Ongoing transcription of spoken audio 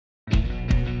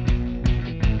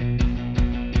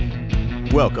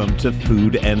Welcome to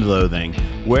Food and Loathing,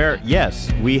 where, yes,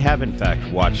 we have in fact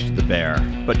watched The Bear,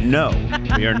 but no,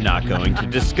 we are not going to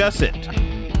discuss it.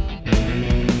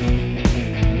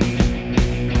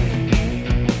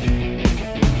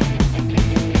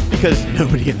 Because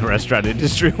nobody in the restaurant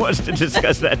industry wants to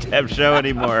discuss that damn show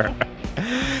anymore.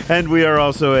 And we are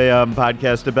also a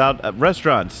podcast about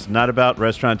restaurants, not about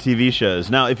restaurant TV shows.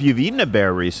 Now, if you've eaten a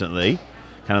bear recently,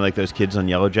 kind of like those kids on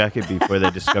Yellow Jacket before they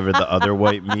discovered the other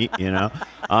white meat, you know,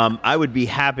 I would be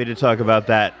happy to talk about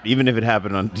that, even if it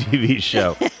happened on a TV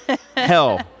show.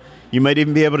 Hell, you might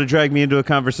even be able to drag me into a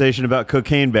conversation about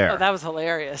Cocaine Bear. Oh, that was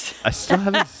hilarious. I still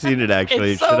haven't seen it,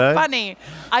 actually. It's so funny.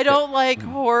 I don't like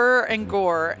horror and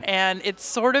gore, and it's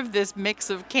sort of this mix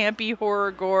of campy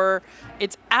horror gore.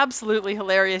 It's absolutely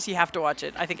hilarious. You have to watch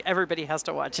it. I think everybody has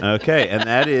to watch it. Okay, and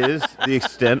that is the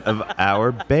extent of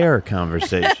our bear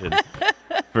conversation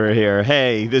for here.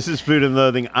 Hey, this is Food and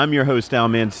Loathing. I'm your host, Al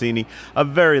Mancini. A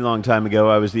very long time ago,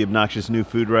 I was the obnoxious new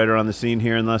food writer on the scene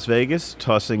here in Las Vegas,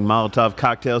 tossing Molotov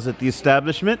cocktails at the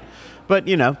establishment. But,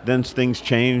 you know, then things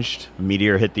changed.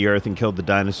 Meteor hit the earth and killed the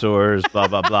dinosaurs, blah,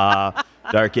 blah, blah.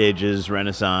 Dark Ages,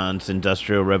 Renaissance,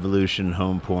 Industrial Revolution,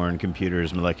 home porn,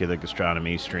 computers, molecular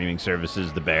gastronomy, streaming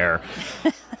services, the bear.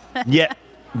 Yet,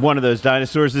 one of those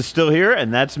dinosaurs is still here,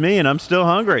 and that's me, and I'm still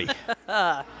hungry.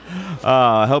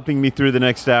 Helping me through the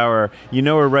next hour, you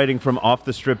know her writing from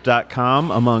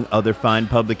offthestrip.com, among other fine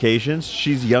publications.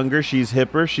 She's younger, she's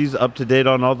hipper, she's up to date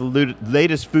on all the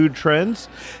latest food trends,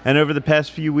 and over the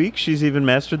past few weeks, she's even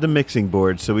mastered the mixing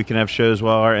board so we can have shows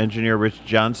while our engineer Rich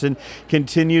Johnson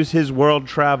continues his world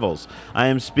travels. I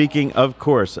am speaking, of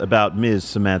course, about Ms.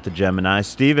 Samantha Gemini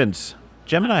Stevens.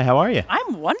 Gemini, how are you?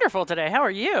 I'm wonderful today. How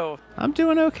are you? I'm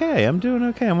doing okay. I'm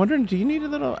wondering, do you need a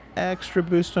little extra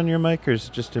boost on your mic, or is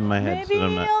it just in my head? Maybe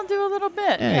I'll do a little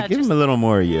bit. Yeah, give him a little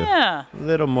more of you. Yeah. A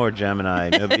little more Gemini.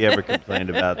 Nobody ever complained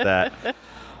about that.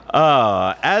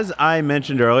 As I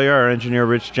mentioned earlier, our engineer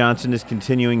Rich Johnson is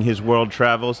continuing his world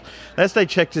travels. Last I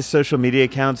checked his social media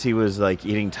accounts, he was like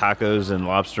eating tacos and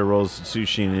lobster rolls,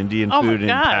 sushi, and Indian food in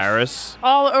Paris.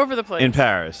 All over the place. In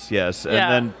Paris, yes. Yeah.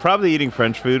 And then probably eating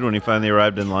French food when he finally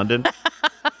arrived in London.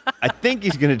 I think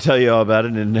he's going to tell you all about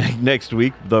it in next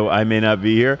week, though I may not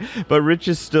be here. But Rich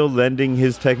is still lending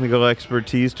his technical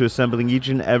expertise to assembling each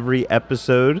and every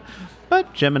episode.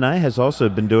 But Gemini has also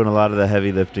been doing a lot of the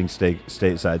heavy lifting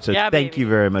stateside. So thank you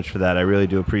very much for that. I really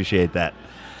do appreciate that.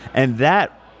 And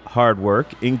that hard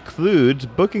work includes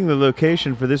booking the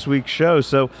location for this week's show.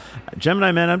 So,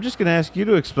 Gemini, man, I'm just going to ask you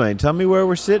to explain. Tell me where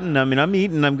we're sitting. I mean, I'm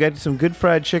eating. I've got some good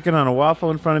fried chicken on a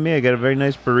waffle in front of me. I got a very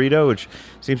nice burrito, which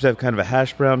seems to have kind of a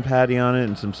hash brown patty on it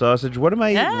and some sausage. What am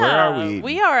I eating? Where are we eating?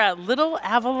 We are at Little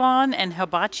Avalon and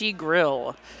Hibachi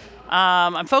Grill.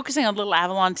 I'm focusing on Little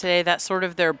Avalon today. That's sort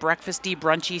of their breakfasty,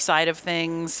 brunchy side of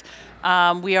things.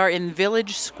 We are in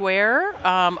Village Square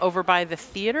over by the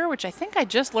theater, which I think I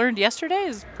just learned yesterday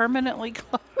is permanently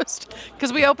closed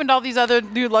because we opened all these other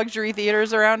new luxury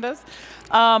theaters around us.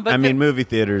 But movie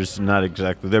theaters, not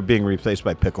exactly. They're being replaced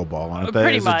by pickleball, aren't they?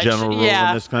 Pretty As much, a general rule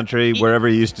in this country, wherever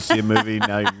you used to see a movie,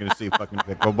 now you're going to see fucking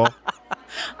pickleball.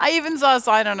 I even saw a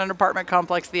sign on an apartment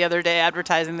complex the other day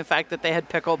advertising the fact that they had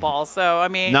pickleball. So, I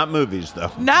mean... Not movies,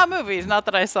 though. Not movies, not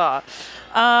that I saw.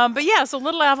 But yeah, so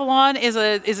Little Avalon is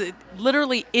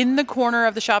literally in the corner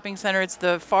of the shopping center. It's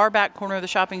the far back corner of the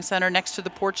shopping center next to the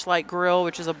Porchlight Grill,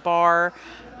 which is a bar.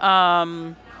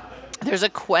 There's a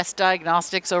Quest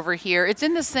Diagnostics over here. It's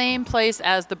in the same place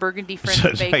as the Burgundy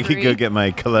French Bakery. I could go get my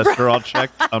cholesterol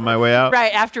checked on my way out.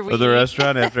 Right, after we eat. The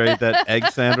restaurant, after I eat that egg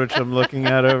sandwich I'm looking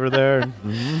at over there.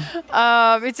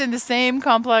 Mm-hmm. It's in the same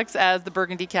complex as the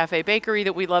Burgundy Cafe Bakery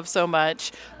that we love so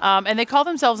much. And they call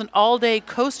themselves an all-day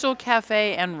coastal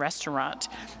cafe and restaurant.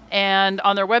 And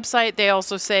on their website, they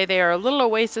also say they are a little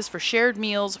oasis for shared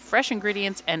meals, fresh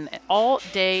ingredients, and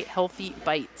all-day healthy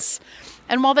bites.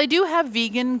 And while they do have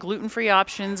vegan, gluten-free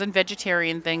options and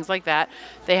vegetarian things like that,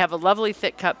 they have a lovely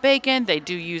thick-cut bacon, they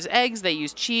do use eggs, they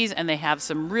use cheese, and they have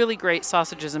some really great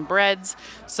sausages and breads.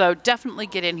 So definitely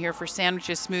get in here for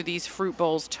sandwiches, smoothies, fruit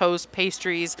bowls, toast,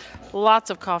 pastries, lots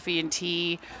of coffee and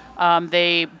tea.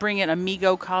 They bring in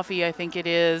Amigo coffee, I think it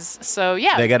is. So,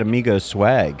 yeah. They got Amigo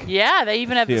swag. Yeah, they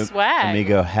even have the swag.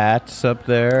 Amigo hats up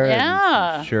there.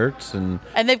 Yeah. And shirts. And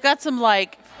they've got some,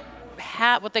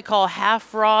 what they call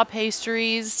half raw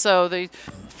pastries. So they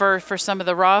for some of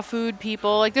the raw food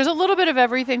people. Like there's a little bit of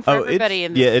everything for everybody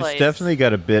in this place. It's definitely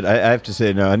got a bit. I have to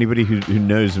say, no, anybody who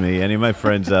knows me, any of my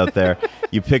friends out there,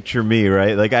 you picture me,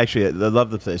 right? Like, actually, I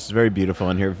love the place. It's very beautiful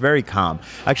in here, very calm.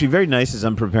 Actually, very nice as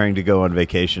I'm preparing to go on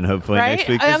vacation, hopefully next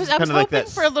week. I was hoping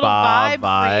for a little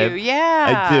vibe for you.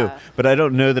 Yeah. I do, but I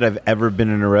don't know that I've ever been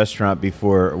in a restaurant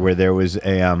before where there was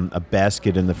a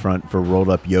basket in the front for rolled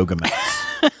up yoga mats.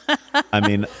 I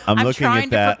mean, I'm looking at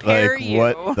that like,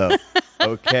 what the...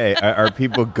 Okay, are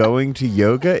people going to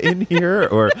yoga in here,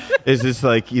 or is this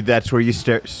like that's where you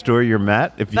store your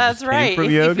mat? If you that's just right. Came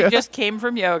from yoga? If you just came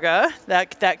from yoga,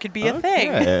 that could be a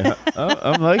thing.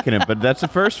 I'm liking it, but that's a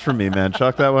first for me, man.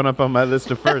 Chalk that one up on my list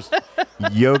of first.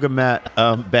 Yoga mat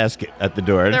basket at the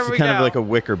door. It's kind of like a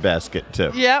wicker basket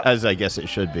too. Yeah, as I guess it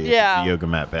should be. Yeah, it's a yoga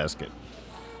mat basket.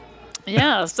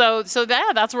 Yeah, so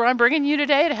that's where I'm bringing you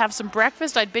today to have some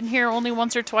breakfast. I'd been here only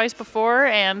once or twice before,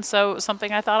 and so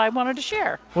something I thought I wanted to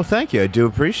share. Well, thank you. I do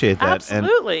appreciate that.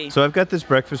 Absolutely. And so I've got this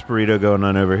breakfast burrito going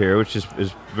on over here, which is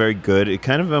very good. It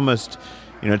kind of almost...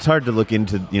 it's hard to look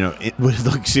into,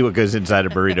 see what goes inside a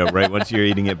burrito, right, once you're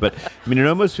eating it. But, I mean, it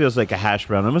almost feels like a hash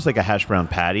brown, almost like a hash brown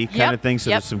patty kind of thing.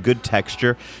 So there's some good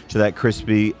texture to that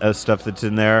crispy stuff that's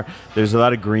in there. There's a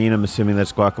lot of green. I'm assuming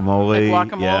that's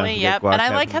guacamole. Yep. And I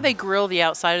like how they grill the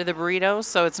outside of the burrito,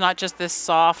 so it's not just this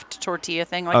soft tortilla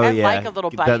thing. Like, I like a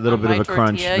little bite that little bit of a tortilla.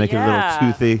 crunch, make it a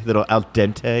little toothy, little al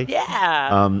dente.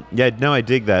 Yeah. I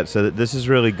dig that. So this is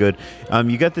really good.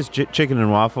 You got this chicken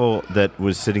and waffle that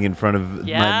was sitting in front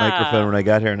of my microphone when I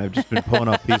got here, and I've just been pulling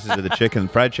off pieces of the chicken.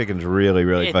 Fried chicken's really,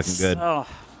 really fucking good. I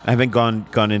haven't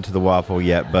gone into the waffle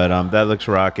yet, but that looks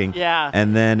rocking. Yeah.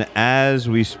 And then as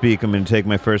we speak, I'm going to take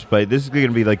my first bite. This is going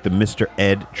to be like the Mr.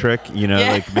 Ed trick,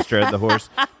 like Mr. Ed the horse.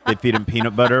 They feed him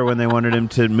peanut butter when they wanted him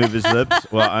to move his lips.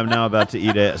 Well, I'm now about to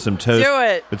eat some toast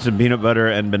with some peanut butter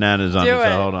and bananas on it.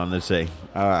 So hold on, let's see.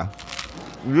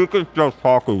 You can just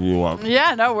talk if you want.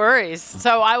 Yeah, no worries.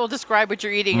 So I will describe what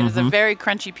you're eating. It's a very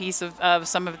crunchy piece of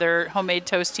some of their homemade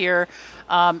toast here,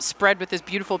 spread with this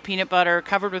beautiful peanut butter,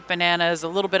 covered with bananas, a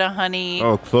little bit of honey.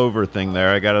 Oh, clover thing there.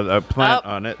 I got a plant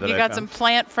on it. You got some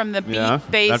plant from the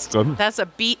beet-based. That's a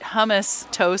beet hummus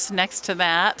toast next to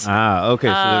that. Okay.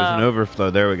 So there's an overflow.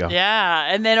 There we go.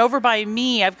 Yeah. And then over by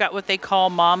me, I've got what they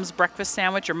call mom's breakfast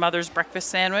sandwich or mother's breakfast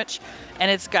sandwich. And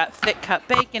it's got thick cut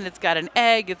bacon. It's got an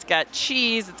egg. It's got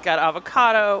cheese. It's got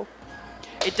avocado.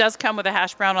 It does come with a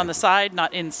hash brown on the side,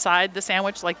 not inside the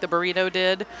sandwich like the burrito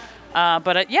did.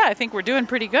 But I think we're doing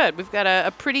pretty good. We've got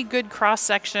a pretty good cross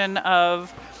section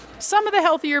of some of the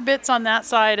healthier bits on that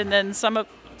side, and then some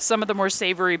of the more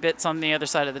savory bits on the other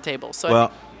side of the table.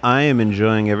 So I am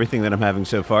enjoying everything that I'm having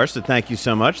so far. So thank you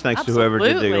so much. Thanks to whoever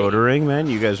did the ordering, man.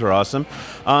 You guys were awesome.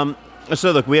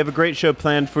 So, look, we have a great show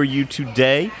planned for you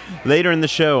today. Later in the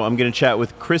show, I'm going to chat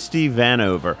with Christy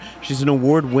Vanover. She's an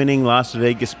award-winning Las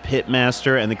Vegas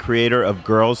pitmaster and the creator of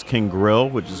Girls Can Grill,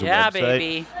 which is a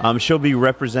website. Baby. She'll be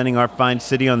representing our fine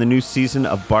city on the new season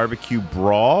of Barbecue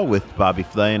Brawl with Bobby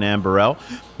Flay and Ann Burrell.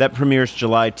 That premieres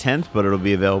July 10th, but it'll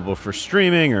be available for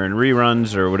streaming or in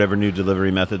reruns or whatever new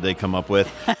delivery method they come up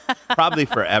with. Probably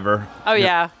forever. Oh,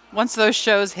 yeah. Once those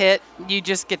shows hit, you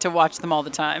just get to watch them all the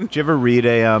time. Did you ever read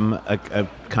a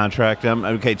contract?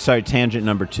 Okay, sorry, tangent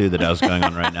number 2 that I was going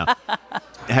on right now.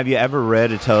 Have you ever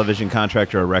read a television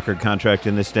contract or a record contract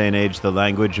in this day and age? The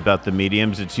language about the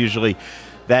mediums, it's usually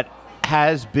that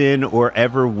has been or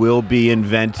ever will be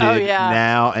invented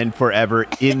now and forever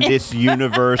in this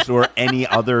universe or any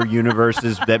other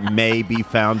universes that may be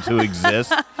found to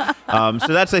exist. So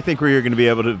that's, I think, where you're going to be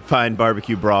able to find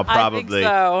Barbecue Brawl, probably. I think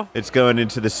so. It's going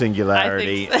into the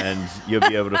singularity, and you'll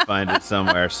be able to find it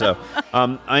somewhere. So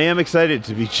I am excited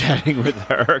to be chatting with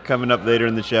her coming up later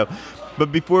in the show.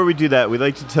 But before we do that, we'd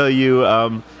like to tell you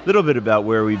a little bit about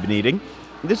where we've been eating.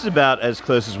 This is about as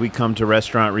close as we come to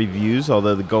restaurant reviews,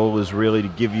 although the goal is really to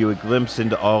give you a glimpse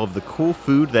into all of the cool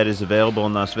food that is available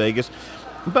in Las Vegas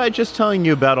by just telling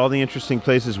you about all the interesting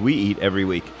places we eat every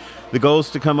week. The goal is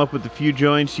to come up with a few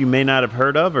joints you may not have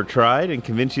heard of or tried and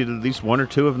convince you that at least one or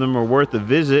two of them are worth a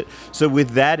visit. So with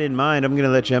that in mind, I'm going to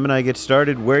let Gemini get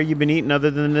started. Where you been eating other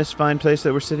than this fine place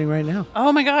that we're sitting right now?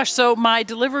 Oh my gosh. So my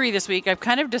delivery this week, I've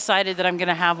kind of decided that I'm going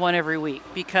to have one every week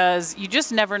because you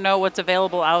just never know what's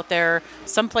available out there.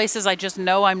 Some places I just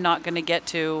know I'm not going to get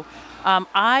to.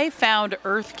 I found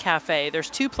Earth Cafe. There's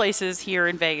 2 places here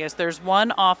in Vegas. There's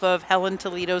one off of Helen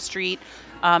Toledo Street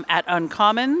at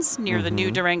Uncommons near the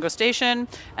new Durango station,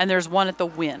 and there's one at the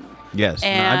Wynn. Yes,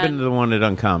 I've been to the one at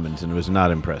Uncommons and was not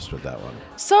impressed with that one.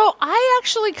 So I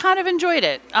actually kind of enjoyed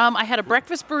it. I had a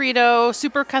breakfast burrito,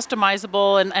 super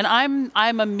customizable, and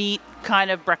I'm a meat kind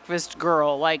of breakfast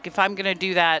girl. Like if I'm gonna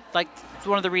do that, like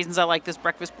one of the reasons I like this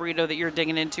breakfast burrito that you're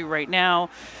digging into right now.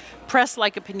 Pressed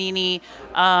like a panini.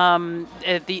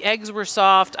 The eggs were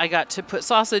soft. I got to put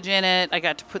sausage in it. I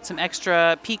got to put some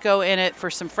extra pico in it for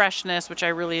some freshness, which I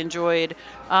really enjoyed.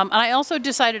 And I also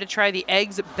decided to try the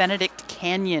Eggs Benedict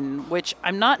Canyon, which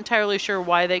I'm not entirely sure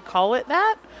why they call it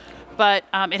that. But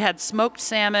it had smoked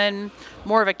salmon,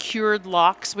 more of a cured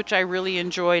lox, which I really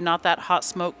enjoy, not that hot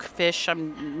smoke fish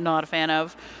I'm not a fan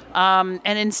of.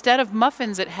 And instead of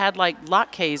muffins, it had like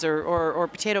latkes or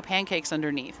potato pancakes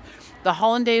underneath. The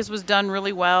hollandaise was done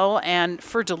really well, and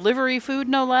for delivery food,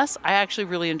 no less, I actually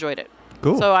really enjoyed it.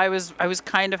 Cool. So I was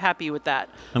kind of happy with that.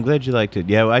 I'm glad you liked it.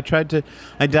 Yeah, well,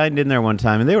 I dined in there one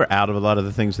time, and they were out of a lot of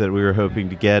the things that we were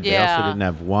hoping to get. They also didn't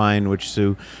have wine, which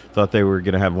Sue thought they were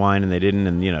going to have wine, and they didn't.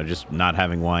 And, just not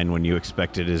having wine when you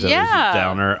expect it is always a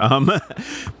downer.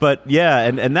 But, yeah,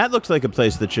 and that looks like a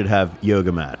place that should have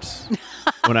yoga mats.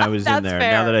 When I was in there,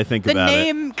 fair. Now that I think about it. The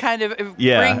name kind of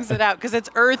brings it out, because it's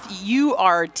Earth,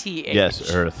 URTH.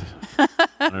 Yes, Earth. I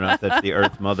don't know if that's the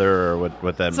Earth Mother or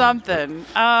what that Something. means.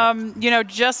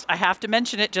 I have to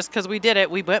mention it just because we did it.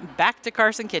 We went back to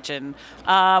Carson Kitchen.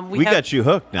 We got you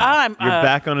hooked now. You're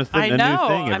back on a new thing ever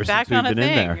I'm since back we've on been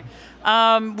in there.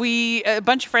 A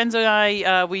bunch of friends and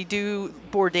I, we do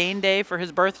Bourdain Day for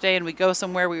his birthday, and we go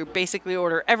somewhere. We basically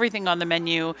order everything on the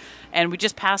menu, and we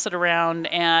just pass it around,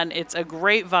 and it's a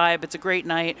great vibe. It's a great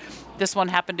night. This one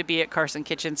happened to be at Carson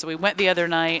Kitchen, so we went the other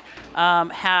night,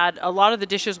 had a lot of the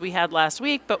dishes we had last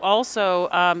week, but also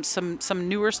some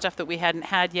newer stuff that we hadn't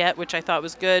had yet, which I thought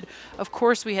was good. Of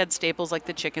course, we had staples like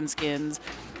the chicken skins,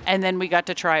 and then we got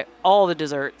to try all the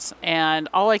desserts, and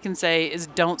all I can say is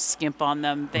don't skimp on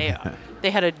them.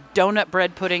 They had a donut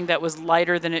bread pudding that was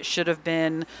lighter than it should have been.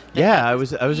 I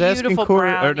was asking Corey,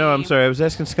 I was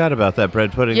asking Scott about that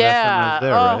bread pudding last time I was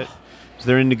there, right? So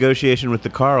they're in negotiation with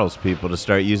the Carl's people to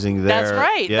start using their. That's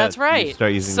right. Yeah, that's right.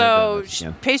 Start using so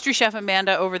their pastry chef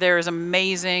Amanda over there is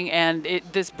amazing, and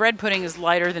this bread pudding is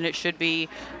lighter than it should be.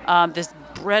 This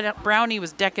brownie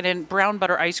was decadent. Brown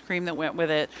butter ice cream that went with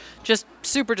it, just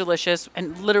super delicious.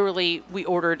 And literally, we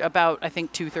ordered about, I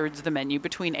think, 2/3 of the menu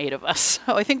between 8 of us.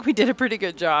 So I think we did a pretty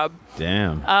good job.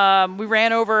 Damn. We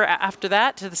ran over after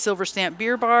that to the Silver Stamp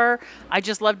Beer Bar. I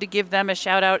just love to give them a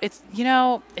shout out. It's,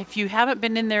 if you haven't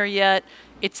been in there yet,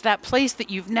 it's that place that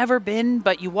you've never been,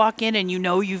 but you walk in and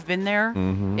you've been there.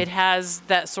 Mm-hmm. It has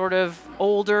that sort of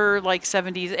older, like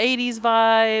 70s, 80s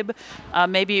vibe.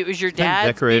 Maybe it was your dad's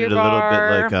decorated beer bar.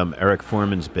 A little bit like Eric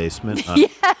Foreman's basement on the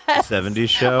 70s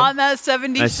show. On that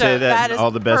 70s show. I say that in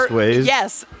all the best ways.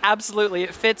 Yes, absolutely.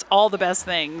 It fits all the best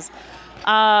things.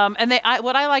 And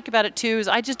what I like about it, too, is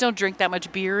I just don't drink that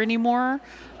much beer anymore.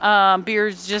 Beer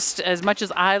is just, as much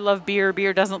as I love beer,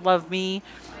 beer doesn't love me.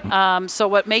 So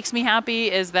what makes me happy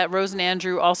is that Rose and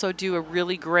Andrew also do a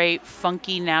really great,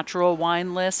 funky, natural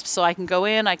wine list. So I can go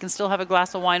in, I can still have a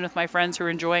glass of wine with my friends who are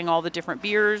enjoying all the different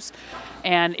beers,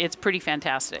 and it's pretty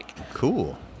fantastic.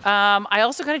 Cool. I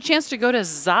also got a chance to go to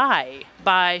Zai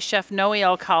by Chef Noe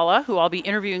Alcala, who I'll be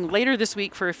interviewing later this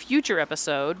week for a future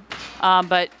episode.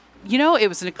 But it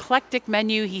was an eclectic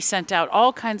menu. He sent out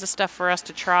all kinds of stuff for us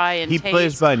to try and taste. He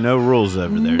plays by no rules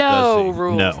over there, No does he?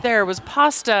 rules. No. There was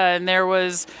pasta, and there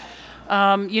was,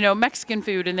 Mexican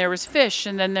food, and there was fish,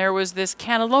 and then there was this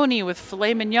cannelloni with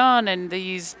filet mignon and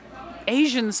these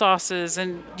Asian sauces,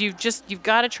 and you've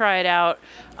got to try it out.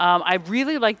 I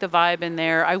really like the vibe in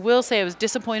there. I will say I was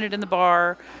disappointed in the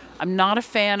bar. I'm not a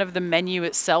fan of the menu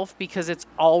itself because it's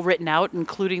all written out,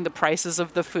 including the prices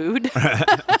of the food.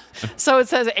 So it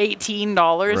says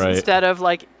 $18 instead of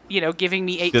giving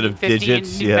me 18,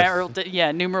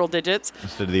 15 numeral digits.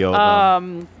 Instead of the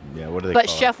old what do they call it? But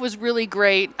Chef was really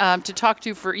great to talk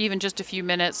to for even just a few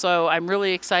minutes, so I'm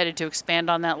really excited to expand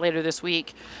on that later this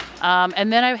week.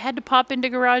 And then I had to pop into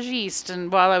Garage East,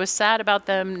 and while I was sad about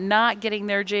them not getting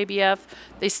their JBF,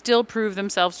 they still proved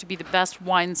themselves to be the best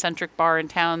wine-centric bar in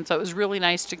town, so it was really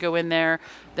nice to go in there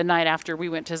the night after we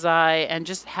went to Zai and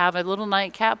just have a little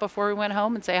nightcap before we went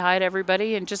home and say hi to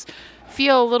everybody and just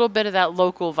feel a little bit of that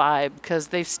local vibe because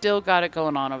they've still got it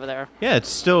going on over there. Yeah, it's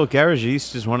still, Garage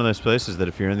East is one of those places that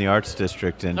if you're in the Arts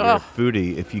District and you're a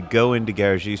foodie, if you go into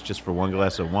Garage East just for one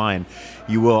glass of wine,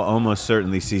 you will almost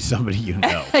certainly see somebody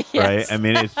Yes. right? I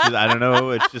mean, it's just, I don't know,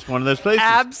 it's just one of those places.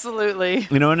 Absolutely.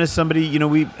 And as somebody,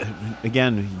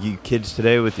 you kids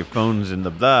today with your phones and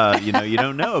the blah, you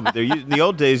don't know. But in the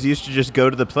old days, you used to just go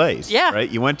to the place, right?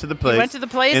 You went to the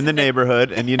place in the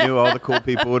neighborhood, and you knew all the cool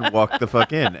people would walk the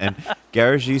fuck in. And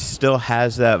Garage East still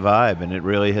has that vibe, and it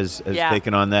really has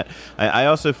taken on that.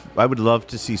 I would love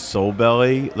to see Soul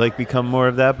Belly become more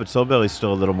of that, but Soul Belly's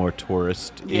still a little more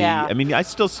tourist-y. Yeah. I mean, I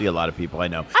still see a lot of people I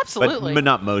know. Absolutely. But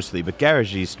not mostly. But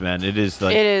Garage East, man. It is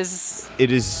like It is.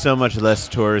 it is so much less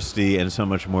touristy and so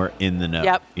much more in the know.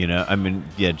 Yep. You know, I mean,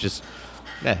 yeah, just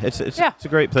it's Yeah. a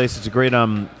great place. It's a great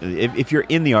if you're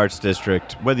in the Arts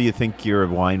District, whether you think you're a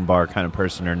wine bar kind of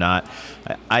person or not,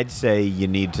 I'd say you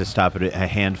need to stop at a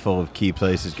handful of key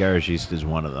places. Garage East is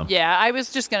one of them. Yeah, I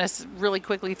was just going to really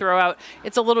quickly throw out,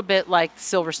 it's a little bit like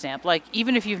Silver Stamp. Like,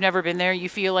 even if you've never been there, you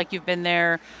feel like you've been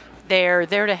there. They're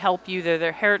there to help you. They're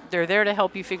there to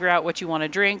help you figure out what you want to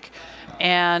drink.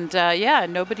 And, yeah,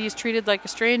 nobody's treated like a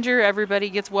stranger.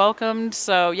 Everybody gets welcomed.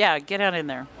 So, yeah, get out in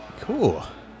there. Cool.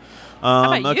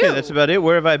 about okay, you? that's about it.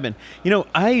 Where have I been? You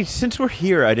know, since we're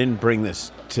here, I didn't bring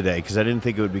this today because I didn't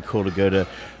think it would be cool to go to.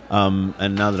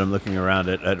 And now that I'm looking around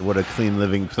at what a clean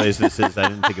living place this is, I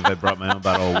didn't think if I brought my own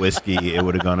bottle of whiskey, it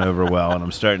would have gone over well. And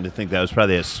I'm starting to think that was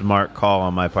probably a smart call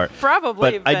on my part.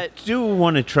 Probably, but I do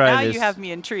want to try now this. you have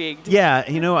me intrigued. Yeah,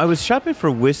 you know, I was shopping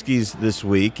for whiskeys this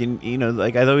week, and you know,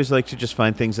 like I always like to just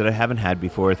find things that I haven't had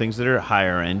before, things that are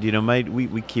higher end. You know,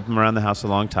 we keep them around the house a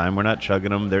long time. We're not chugging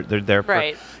them. They're there for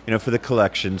Right. you know, for the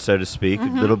collection, so to speak. A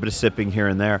little bit of sipping here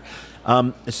and there.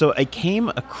 So I came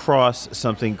across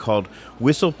something called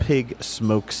Whistle Pig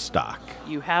Smoke Stock.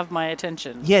 You have my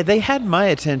attention. Yeah, they had my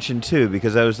attention too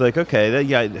because I was like, okay,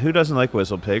 who doesn't like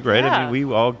Whistle Pig, right? I Yeah. mean,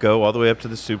 we all go all the way up to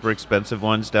the super expensive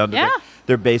ones down to Yeah.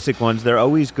 their basic ones. They're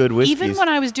always good whiskeys. Even when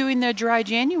I was doing the dry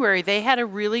January, they had a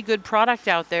really good product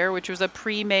out there, which was a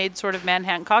pre-made sort of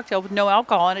Manhattan cocktail with no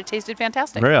alcohol, and it tasted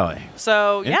fantastic. Really?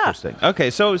 So yeah, Interesting. Okay,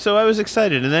 so I was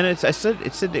excited, and then it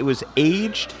said it was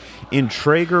aged in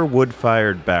Traeger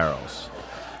wood-fired barrels.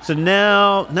 So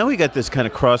now we got this kind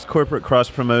of corporate cross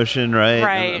promotion, right?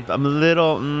 Right. I'm a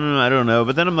little, I don't know,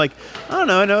 but then I'm like, I don't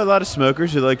know. I know a lot of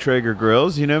smokers who like Traeger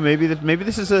grills. You know, maybe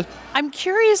this is a I'm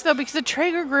curious though because the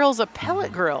Traeger grill is a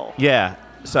pellet grill. yeah.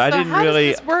 So I didn't how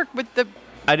really. does this work with the?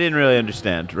 I didn't really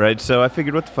understand, right? So I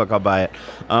figured, what the fuck, I'll buy it.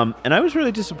 And I was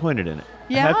really disappointed in it.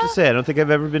 I have to Yeah? say, I don't think I've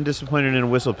ever been disappointed in a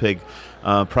Whistle Pig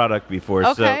product before.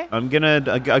 Okay. So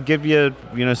I'll give you,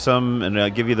 some, and I'll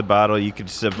give you the bottle. You can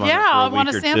sip on it Yeah, for I a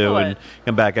wanna week or sample two and it.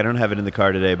 come back. I don't have it in the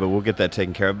car today, but we'll get that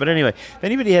taken care of. But anyway, if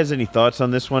anybody has any thoughts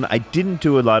on this one, I didn't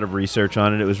do a lot of research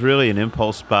on it. It was really an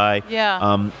impulse buy.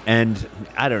 Yeah. And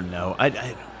I don't know. I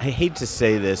hate to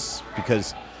say this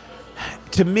because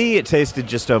to me, it tasted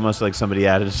just almost like somebody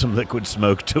added some liquid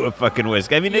smoke to a fucking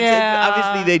whiskey. I mean, Yeah.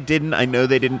 obviously they didn't. I know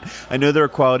they didn't. I know they're a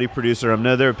quality producer. I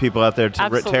know there are people out there tearing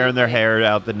their Absolutely. hair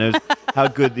out that knows how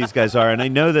good these guys are, and I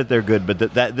know that they're good. But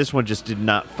this one just did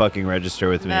not fucking register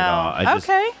with me at No. all.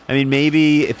 Okay. I mean,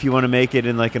 maybe if you want to make it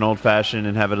in like an old fashioned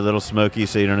and have it a little smoky,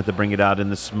 so you don't have to bring it out in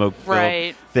the smoke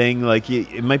Right. thing. Like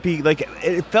it might be like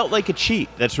it felt like a cheat.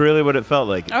 That's really what it felt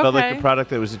like. It felt like Okay. a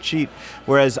product that was a cheat.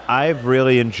 Whereas I've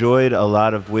really enjoyed a lot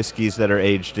of whiskeys that are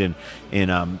aged in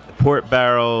port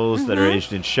barrels, that are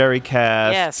aged in sherry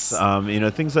casks.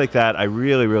 Yes. Things like that. I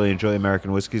really, really enjoy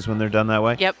American whiskeys when they're done that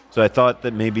way. Yep. So I thought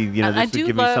that maybe And I this would do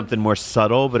give me love- something more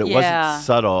subtle, but it Yeah. wasn't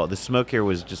subtle. The smoke here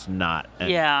was just not. And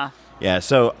Yeah. yeah,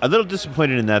 so a little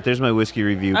disappointed in that. There's my whiskey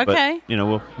review, Okay.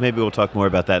 but maybe we'll talk more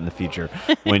about that in the future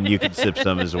when you can sip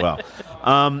some as well.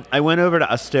 I went over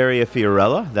to Osteria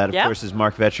Fiorella. That, of Yep. course, is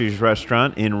Mark Vetri's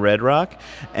restaurant in Red Rock,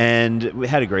 and we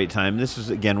had a great time. This was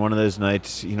again one of those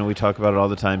nights. We talk about it all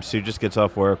the time. Sue just gets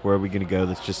off work. Where are we going to go?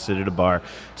 Let's just sit at a bar.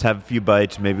 Let's have a few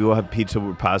bites. Maybe we'll have pizza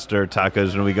or pasta or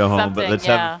tacos when we go home. But Something, let's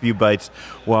yeah. have a few bites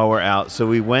while we're out. So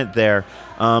we went there.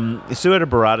 Sue had a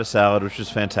burrata salad, which was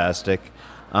fantastic.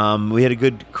 We had a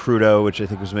good crudo, which I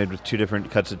think was made with 2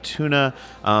 different cuts of tuna.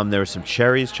 There were some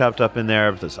cherries chopped up in there,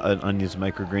 with onions,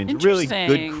 microgreens. Really good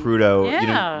Interesting. crudo.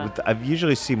 Yeah. I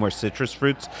usually see more citrus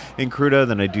fruits in crudo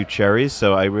than I do cherries,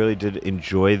 so I really did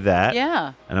enjoy that.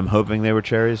 Yeah. And I'm hoping they were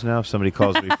cherries now. If somebody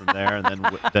calls me from there, and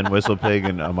then Whistle Pig,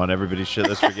 and I'm on everybody's shit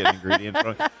list for getting ingredients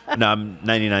wrong. No, I'm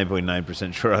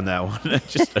 99.9% sure on that one.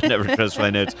 I never trust my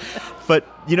notes. But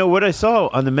what I saw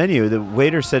on the menu, the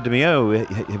waiter said to me, "Oh,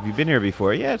 have you been here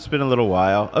before?" "Yeah, it's been a little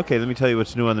while." "Okay, let me tell you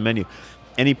what's new on the menu."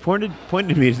 And he pointed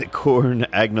me to the corn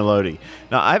agnolotti.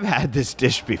 Now, I've had this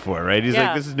dish before, right? He's Yeah.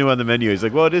 like, "This is new on the menu." He's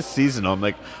like, "Well, it is seasonal." I'm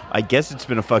like, "I guess it's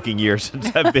been a fucking year since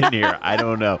I've been here. I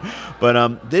don't know."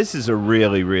 But this is a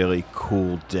really, really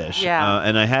cool dish. Yeah.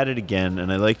 And I had it again,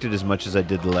 and I liked it as much as I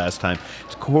did the last time.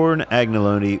 It's corn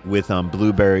agnolotti with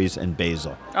blueberries and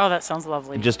basil. Oh, that sounds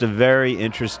lovely. Just a very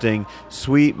interesting,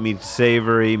 sweet meets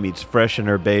savory, meets fresh and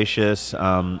herbaceous.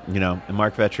 And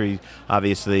Mark Vetri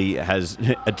obviously has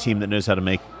a team that knows how to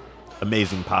make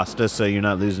amazing pasta, so you're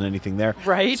not losing anything there.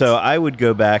 Right. So I would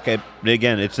go back.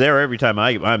 Again, it's there every time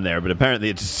I'm there, but apparently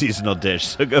it's a seasonal dish,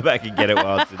 so go back and get it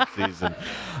while it's in season.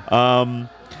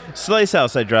 Slice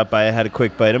House I dropped by. I had a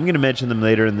quick bite. I'm going to mention them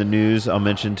later in the news. I'll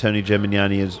mention Tony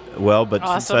Gemignani as well. But since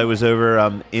Awesome. I was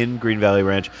over in Green Valley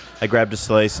Ranch, I grabbed a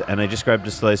slice, and I just grabbed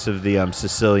a slice of the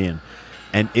Sicilian.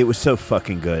 And it was so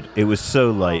fucking good. It was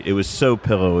so light. It was so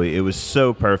pillowy. It was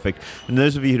so perfect. And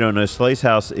those of you who don't know, Slice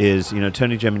House is,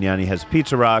 Tony Gemignani has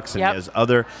Pizza Rocks, and Yep. he has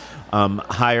other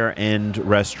higher-end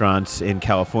restaurants in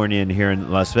California and here in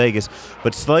Las Vegas.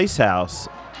 But Slice House,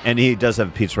 and he does have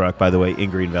a Pizza Rock, by the way, in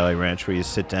Green Valley Ranch, where you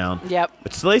sit down. Yep.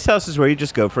 But Slice House is where you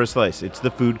just go for a slice. It's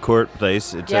the food court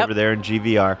place. It's Yep. over there in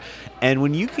GVR. And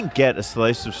when you can get a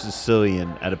slice of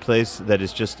Sicilian at a place that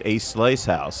is just a slice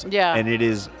house, Yeah. and it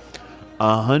is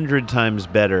 100 times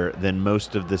better than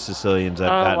most of the Sicilians I've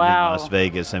gotten wow. in Las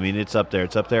Vegas. I mean, it's up there.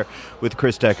 It's up there with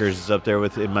Chris Decker's. It's up there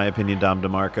with, in my opinion, Dom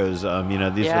DeMarco's. These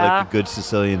are Yeah. like the good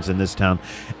Sicilians in this town.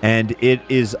 And it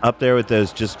is up there with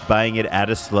those, just buying it at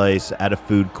a slice at a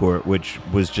food court, which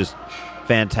was just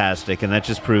fantastic. And that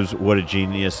just proves what a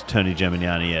genius Tony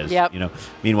Gemignani is. Yep.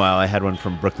 Meanwhile, I had one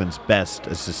from Brooklyn's Best,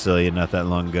 a Sicilian, not that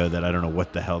long ago, that I don't know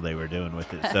what the hell they were doing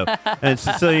with it. So, and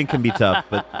Sicilian can be tough,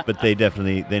 but they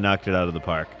definitely knocked it out of the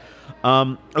park.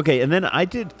 Okay, and then I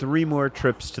did 3 more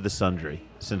trips to the Sundry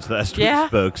since last we Yeah.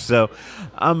 spoke. So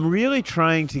I'm really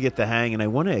trying to get the hang, and I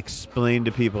want to explain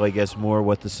to people, I guess, more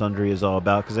what the Sundry is all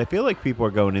about, because I feel like people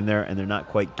are going in there and they're not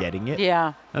quite getting it.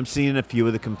 Yeah. I'm seeing a few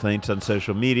of the complaints on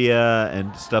social media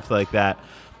and stuff like that.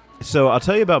 So I'll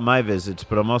tell you about my visits,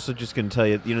 but I'm also just going to tell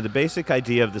you, the basic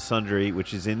idea of the Sundry,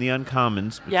 which is in the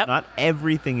Uncommons, but Yep. it's not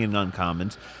everything in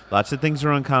Uncommons. Lots of things are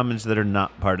Uncommons that are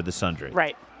not part of the Sundry.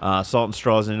 Right. Salt and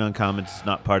Straws in Uncommons is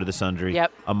not part of the Sundry.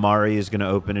 Yep. Amari is going to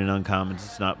open in Uncommons.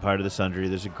 It's not part of the Sundry.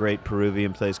 There's a great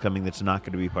Peruvian place coming that's not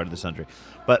going to be part of the Sundry.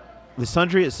 But the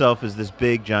Sundry itself is this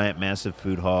big, giant, massive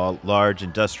food hall, large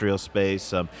industrial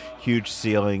space, huge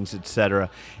ceilings, etc.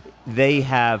 They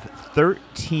have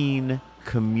 13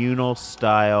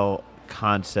 communal-style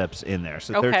concepts in there.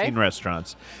 So Okay. 13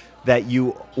 restaurants that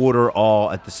you order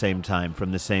all at the same time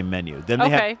from the same menu. Then they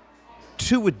have Okay.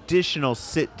 2 additional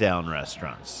sit-down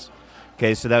restaurants.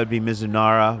 Okay, so that would be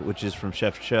Mizunara, which is from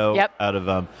Chef Cho Yep. out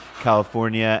of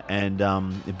California, and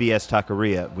BS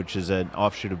Taqueria, which is an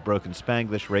offshoot of Broken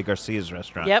Spanglish, Ray Garcia's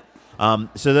restaurant. Yep.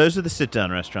 So those are the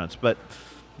sit-down restaurants. But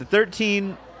the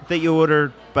 13 that you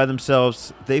order by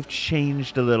themselves, they've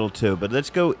changed a little too. But let's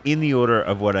go in the order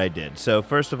of what I did. So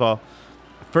first of all,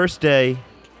 first day,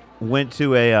 went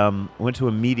to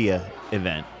a media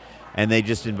event. And they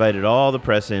just invited all the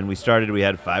press in. We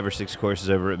had 5 or 6 courses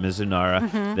over at Mizunara.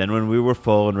 Mm-hmm. Then when we were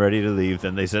full and ready to leave,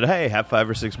 then they said, hey, have 5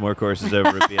 or 6 more courses over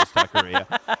at BS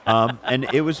Taqueria.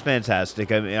 And it was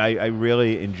fantastic. I mean, I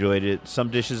really enjoyed it.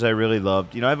 Some dishes I really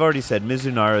loved. I've already said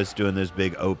Mizunara is doing those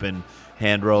big open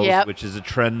hand rolls, Yep. which is a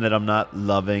trend that I'm not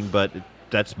loving, but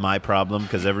that's my problem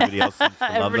because everybody else seems to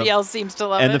love them. Everybody else seems to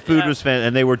love it. And the food yeah. was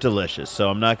and they were delicious, so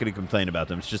I'm not going to complain about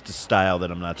them. It's just a style that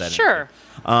I'm not that Sure.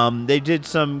 into. They did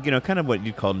some, kind of what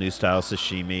you'd call new style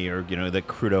sashimi or, the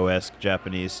crudo-esque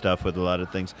Japanese stuff with a lot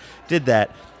of things. Did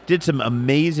that. Did some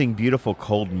amazing, beautiful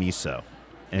cold miso.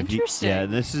 And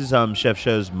Interesting. this is Chef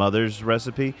Cho's mother's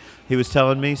recipe, he was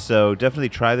telling me, so definitely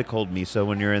try the cold miso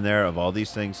when you're in there of all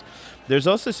these things. There's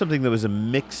also something that was a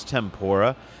mixed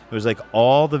tempura. It was like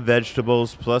all the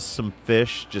vegetables plus some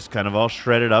fish just kind of all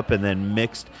shredded up and then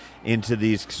mixed into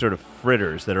these sort of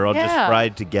fritters that are all just Yeah.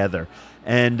 fried together.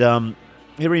 And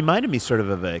it reminded me sort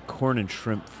of a corn and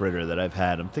shrimp fritter that I've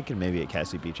had. I'm thinking maybe at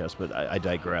Cassie Beach House, but I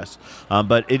digress.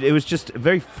 But it was just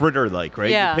very fritter-like,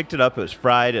 right? Yeah. You picked it up, it was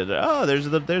fried, and there's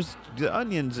the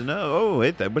onions, and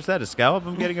wait, what's that, a scallop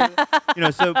I'm getting?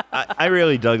 So I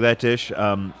really dug that dish.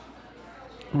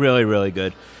 Really, really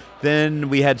good. Then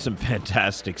we had some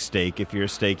fantastic steak. If you're a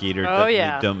steak eater, definitely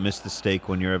yeah. don't miss the steak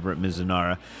when you're ever at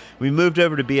Mizunara. We moved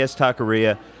over to BS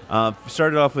Taqueria.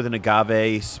 Started off with an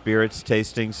agave spirits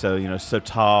tasting, so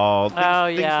Sotal,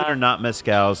 things that are not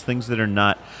mezcals, things that are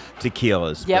not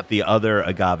tequilas, Yep. but the other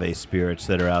agave spirits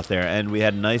that are out there. And we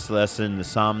had a nice lesson. The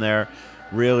Sam there,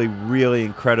 really, really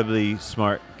incredibly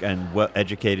smart and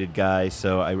well-educated guy.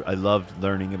 So I loved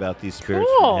learning about these spirits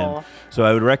from him. Cool. So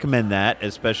I would recommend that,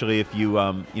 especially if you,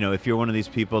 if you're one of these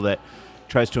people that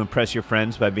tries to impress your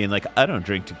friends by being like, I don't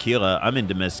drink tequila, I'm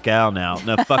into mezcal now.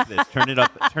 No, fuck this. Turn it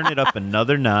up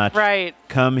another notch. Right.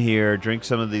 Come here, drink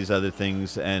some of these other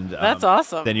things, and That's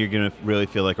awesome. Then you're gonna really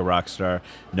feel like a rock star,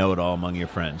 know it all among your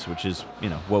friends, which is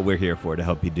what we're here for, to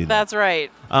help you do that. That's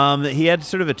right. He had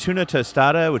sort of a tuna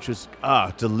tostada, which was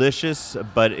delicious,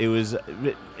 but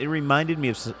it reminded me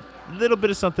of a little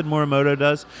bit of something Morimoto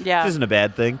does. Yeah. Which isn't a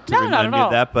bad thing to No, not remind at me of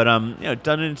all. that, but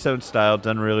done in its own style,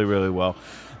 done really, really well.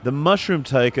 The mushroom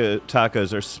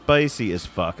tacos are spicy as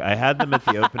fuck. I had them at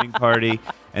the opening party,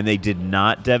 and they did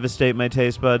not devastate my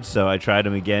taste buds. So I tried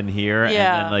them again here, and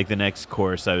Yeah. then like the next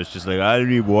course, I was just like, I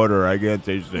need water. I can't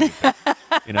taste anything.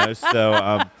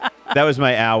 So that was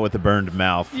my owl with the burned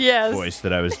mouth Yes. voice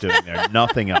that I was doing there.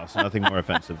 Nothing else, nothing more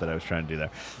offensive that I was trying to do there.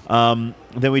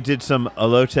 Then we did some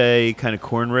elote kind of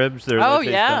corn ribs. They're Oh, elotes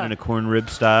yeah. done in a corn rib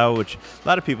style, which a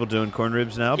lot of people doing corn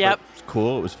ribs now. Yep. But it's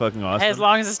cool. It was fucking awesome. As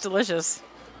long as it's delicious.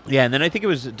 Yeah, and then I think it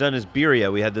was done as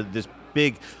birria. We had this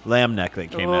big lamb neck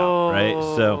that came out, right?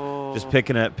 So just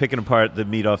picking apart the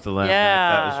meat off the lamb neck,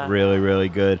 that was Yeah. really, really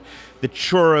good. The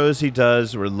churros he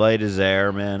does were light as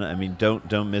air, man. I mean,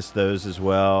 don't miss those as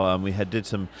well. We did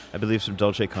some, I believe, some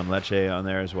dulce con leche on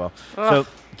there as well. Ugh.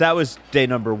 So that was day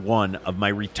number 1 of my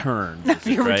return.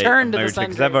 Your right? return Of to my the return, 'cause Sun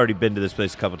I've Group. already been to this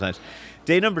place a couple times.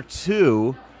 Day number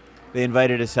 2, they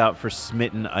invited us out for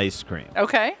Smitten ice cream.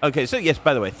 Okay. Okay, so yes,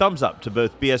 by the way, thumbs up to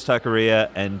both BS Taqueria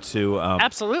and to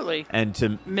Absolutely.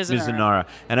 Mizunara. Mizunara.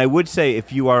 And I would say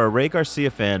if you are a Ray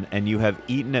Garcia fan and you have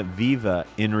eaten at Viva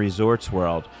in Resorts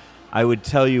World, I would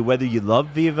tell you whether you love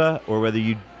Viva or whether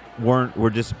you were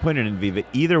disappointed in Viva.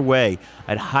 Either way,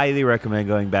 I'd highly recommend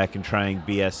going back and trying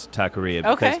BS Taqueria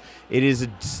because Okay. it is a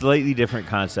slightly different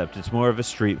concept. It's more of a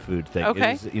street food thing.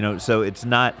 Okay. It is, so it's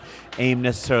not aimed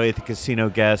necessarily at the casino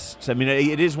guests. I mean,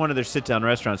 it is one of their sit-down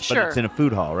restaurants, but Sure. it's in a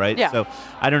food hall, right? Yeah. So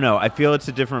I don't know. I feel it's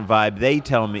a different vibe. They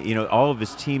tell me, all of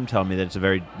his team tell me that it's a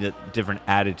very different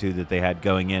attitude that they had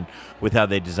going in with how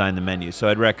they designed the menu. So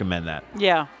I'd recommend that.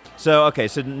 Yeah. So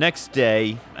next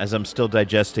day, as I'm still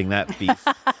digesting that feast,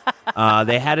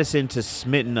 they had us into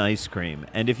Smitten Ice Cream.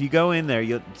 And if you go in there,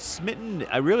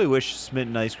 I really wish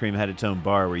Smitten Ice Cream had its own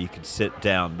bar where you could sit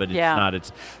down, but it's Yeah.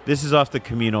 not. This is off the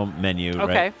communal menu, Okay.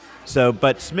 right? So,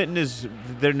 but Smitten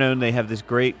they're known, they have this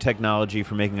great technology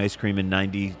for making ice cream in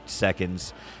 90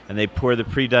 seconds. And they pour the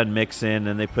pre-done mix in,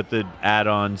 and they put the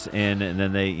add-ons in, and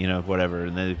then they, whatever,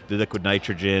 and the liquid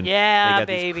nitrogen. Yeah, they got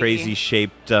baby. this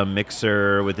crazy-shaped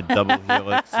mixer with a double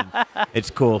helix. And it's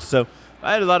cool. So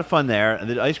I had a lot of fun there. And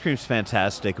the ice cream's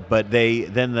fantastic, but they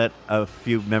then let a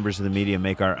few members of the media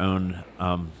make our own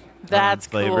That's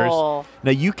flavors. cool.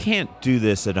 Now, you can't do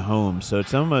this at home, so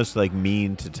it's almost like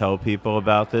mean to tell people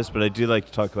about this, but I do like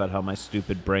to talk about how my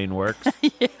stupid brain works.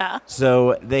 Yeah.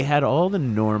 So they had all the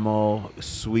normal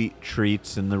sweet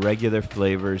treats and the regular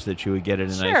flavors that you would get at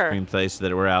an ice Sure. cream place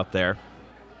that were out there.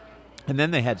 And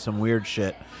then they had some weird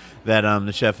shit that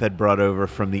the chef had brought over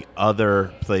from the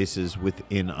other places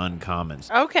within Uncommons.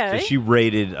 Okay. So she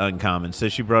rated Uncommon. So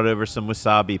she brought over some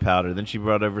wasabi powder. Then she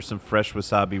brought over some fresh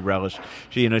wasabi relish.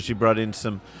 She brought in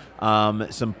some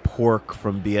pork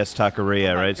from BS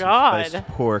Taqueria, right? God. Some spiced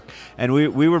pork. And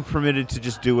we were permitted to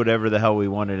just do whatever the hell we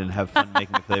wanted and have fun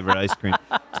making the flavored ice cream.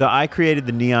 So I created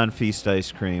the Neon Feast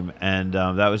ice cream, and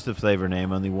that was the flavor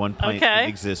name. Only one pint Okay. in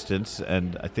existence,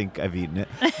 and I think I've eaten it.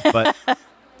 But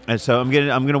and so I'm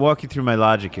gonna walk you through my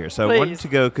logic here. So I wanted Please. to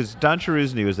go because Don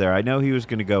Cherusny was there. I know he was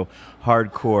going to go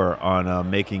hardcore on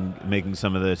making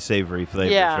some of the savory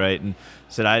flavors, Yeah. right? And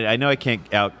said I know I can't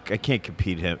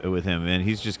compete with him, and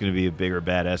he's just going to be a bigger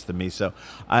badass than me. So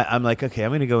I'm like, okay, I'm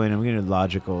going to go in. I'm going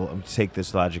to take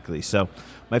this logically. So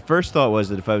my first thought was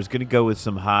that if I was going to go with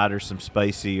some hot or some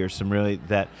spicy or some really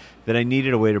that I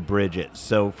needed a way to bridge it.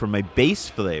 So for my base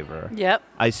flavor, Yep.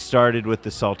 I started with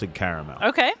the salted caramel.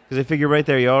 Okay. Because I figure right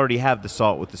there you already have the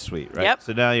salt with the sweet, right? Yep.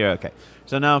 So now you're okay.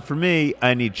 So now for me,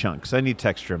 I need chunks. I need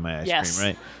texture in my ice Yes. cream,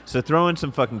 right? So throw in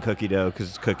some fucking cookie dough because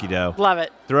it's cookie dough. Love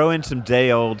it. Throw in some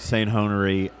day-old St.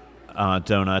 Honoré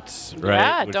donuts, right?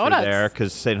 Yeah, Which donuts. are there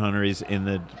because St. Honoré's in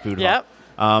the food Yep.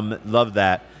 hall. Love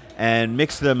that. And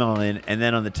mix them all in. And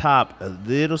then on the top, a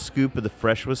little scoop of the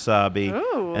fresh wasabi.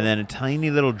 Ooh. And then a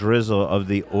tiny little drizzle of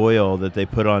the oil that they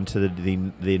put onto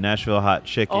the Nashville hot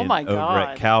chicken Oh my over God.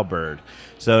 at Cowbird.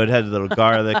 So it had a little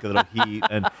garlic, a little heat.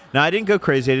 And now I didn't go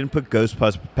crazy. I didn't put ghost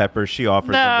peppers. She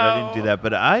offered them, but I didn't do No. that.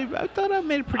 But I thought I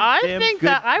made a pretty I damn think good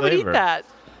that I would eat flavor. that.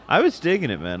 I was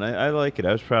digging it, man. I like it.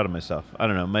 I was proud of myself. I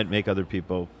don't know. It might make other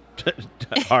people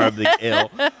horribly ill,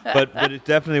 but it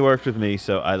definitely worked with me,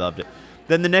 so I loved it.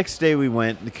 Then the next day we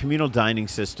went, the communal dining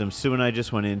system. Sue and I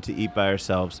just went in to eat by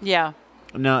ourselves. Yeah.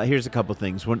 Now, here's a couple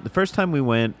things. The first time we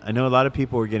went, I know a lot of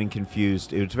people were getting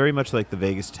confused. It was very much like the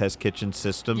Vegas test kitchen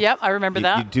system. Yep, I remember You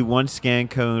that. do one scan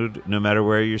code no matter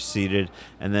where you're seated,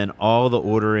 and then all the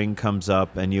ordering comes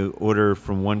up, and you order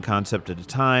from one concept at a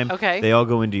time. Okay. They all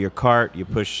go into your cart. You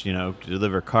push,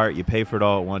 deliver cart. You pay for it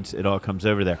all at once. It all comes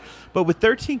over there. But with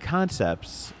 13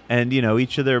 concepts, and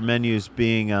each of their menus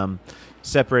being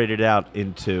separated out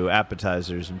into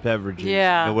appetizers and beverages,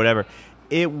 Yeah. whatever.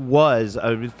 It was,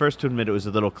 I was first to admit it was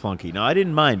a little clunky. Now, I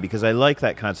didn't mind because I like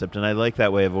that concept and I like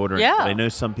that way of ordering. Yeah. But I know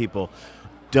some people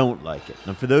don't like it.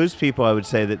 Now, for those people, I would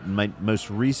say that my most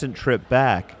recent trip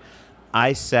back,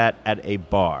 I sat at a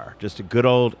bar, just a good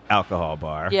old alcohol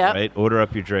bar, Yep. right? Order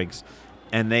up your drinks.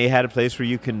 And they had a place where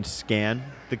you can scan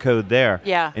the code there.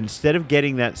 Yeah. Instead of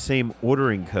getting that same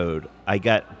ordering code, I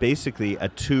got basically a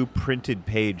 2 printed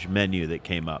page menu that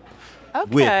came up.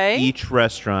 Okay. With each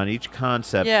restaurant, each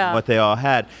concept, Yeah. and what they all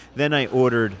had. Then I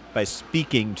ordered by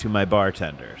speaking to my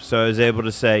bartender. So I was able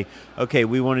to say, okay,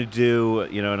 we want to do,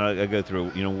 and I'll go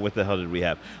through, what the hell did we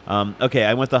have? Okay,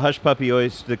 I want the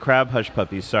the crab hush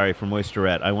puppies, from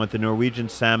Oysterette. I want the Norwegian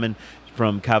salmon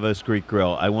from Kavos Greek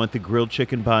Grill. I want the grilled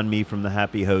chicken banh mi from the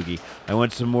Happy Hoagie. I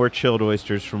want some more chilled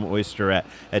oysters from Oysterette,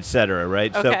 etc.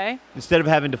 Right? Okay. So instead of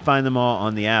having to find them all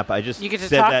on the app, I just You get to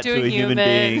said talk that to to a a human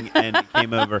human. being and it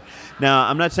came over. Now,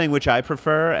 I'm not saying which I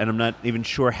prefer, and I'm not even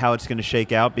sure how it's going to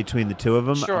shake out between the two of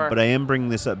them. Sure. But I am bringing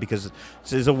this up because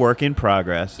this is a work in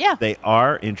progress. Yeah. They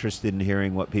are interested in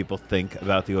hearing what people think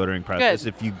about the ordering process.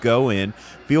 Good. If you go in,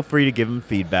 feel free to give them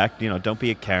feedback. Don't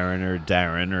be a Karen or a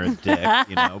Darren or a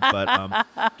Dick, but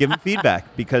give them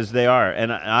feedback because they are.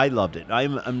 And I loved it.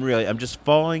 I'm just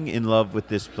falling in love with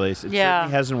this place. It Yeah.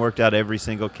 certainly hasn't worked out every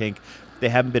single kink. They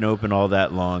haven't been open all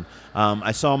that long.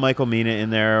 I saw Michael Mina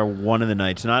in there one of the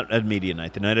nights, not at media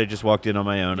night. The night I just walked in on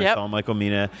my own, I Yep. saw Michael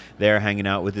Mina there hanging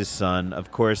out with his son.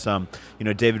 Of course,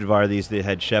 David Varthy's the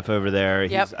head chef over there.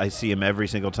 Yep. I see him every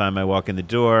single time I walk in the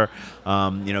door.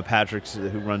 Patrick's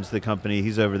who runs the company,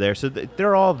 he's over there. So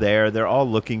they're all there. They're all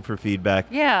looking for feedback.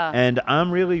 Yeah. And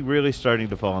I'm really, really starting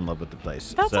to fall in love with the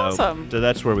place. That's awesome. So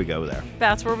that's where we go there.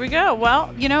 That's where we go.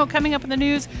 Well, coming up in the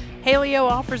news, Haleo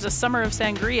offers a summer of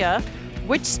sangria.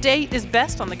 Which state is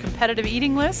best on the competitive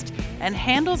eating list? And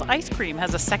Handel's Ice Cream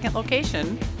has a second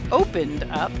location opened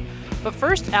up. But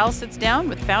first, Al sits down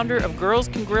with founder of Girls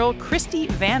Can Grill, Christy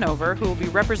Vanover, who will be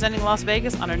representing Las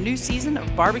Vegas on a new season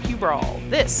of Barbecue Brawl.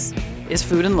 This is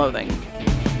Food and Loathing.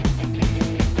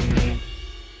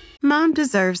 Mom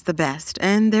deserves the best,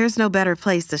 and there's no better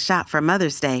place to shop for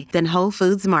Mother's Day than Whole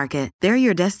Foods Market. They're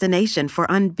your destination for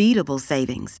unbeatable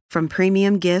savings, from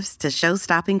premium gifts to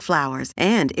show-stopping flowers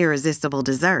and irresistible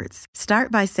desserts.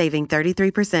 Start by saving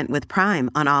 33% with Prime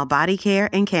on all body care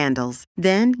and candles.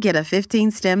 Then get a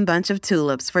 15-stem bunch of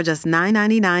tulips for just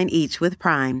 $9.99 each with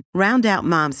Prime. Round out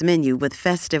Mom's menu with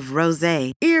festive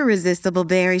rosé, irresistible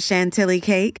berry chantilly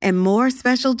cake, and more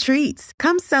special treats.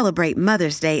 Come celebrate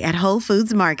Mother's Day at Whole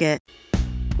Foods Market.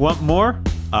 Want more?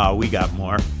 We got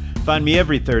more. Find me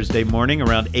every Thursday morning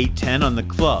around 8:10 on The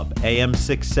Club, AM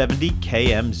 670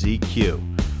 KMZQ.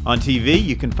 On TV,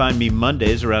 you can find me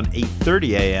Mondays around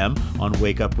 8:30 a.m. on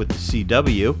Wake Up with the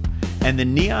CW. And the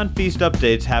Neon Feast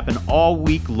updates happen all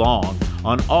week long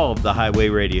on all of the Highway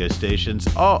radio stations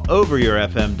all over your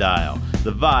FM dial.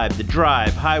 The Vibe, The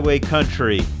Drive, Highway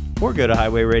Country, or go to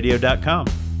highwayradio.com.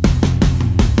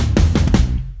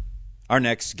 Our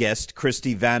next guest,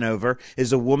 Christy Vanover,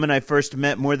 is a woman I first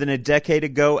met more than a decade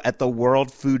ago at the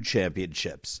World Food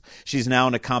Championships. She's now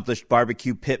an accomplished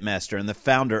barbecue pitmaster and the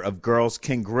founder of Girls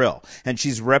Can Grill, and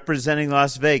she's representing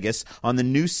Las Vegas on the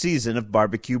new season of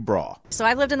Barbecue Brawl. So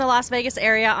I've lived in the Las Vegas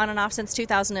area on and off since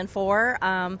 2004.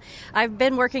 I've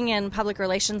been working in public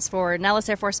relations for Nellis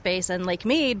Air Force Base and Lake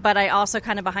Mead, but I also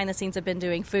kind of behind the scenes have been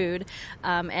doing food.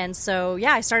 And so,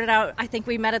 I started out, I think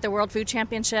we met at the World Food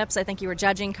Championships. I think you were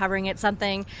judging, covering it,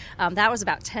 something. That was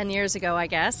about 10 years ago, I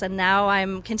guess. And now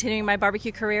I'm continuing my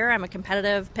barbecue career. I'm a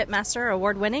competitive pitmaster,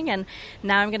 award-winning, and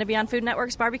now I'm going to be on Food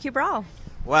Network's Barbecue Brawl.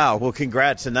 Wow, well,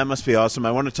 congrats, and that must be awesome.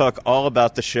 I want to talk all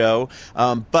about the show,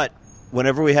 but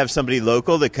whenever we have somebody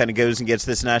local that kind of goes and gets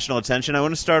this national attention, I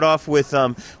want to start off with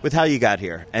how you got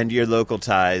here and your local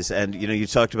ties. And, you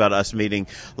talked about us meeting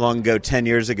long ago, 10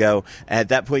 years ago. At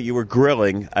that point, you were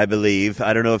grilling, I believe.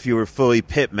 I don't know if you were fully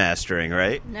pit mastering,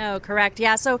 right? No, correct.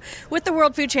 Yeah, so with the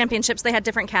World Food Championships, they had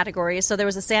different categories. So there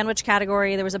was a sandwich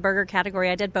category, there was a burger category.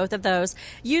 I did both of those.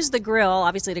 Used the grill,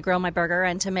 obviously, to grill my burger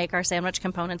and to make our sandwich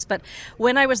components. But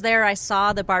when I was there, I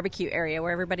saw the barbecue area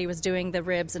where everybody was doing the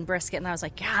ribs and brisket, and I was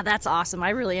like, yeah, that's awesome.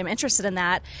 I really am interested in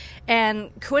that.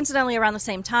 And coincidentally, around the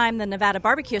same time, the Nevada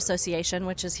Barbecue Association,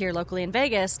 which is here locally in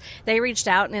Vegas, they reached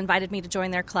out and invited me to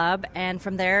join their club. And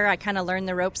from there, I kind of learned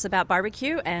the ropes about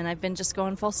barbecue, and I've been just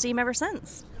going full steam ever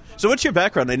since. So what's your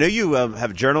background? I know you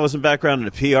have a journalism background and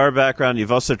a PR background.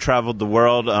 You've also traveled the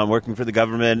world working for the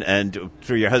government and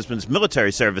through your husband's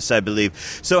military service, I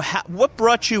believe. So what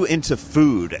brought you into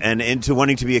food and into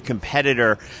wanting to be a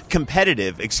competitive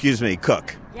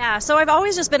cook? Yeah, so I've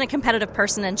always just been a competitive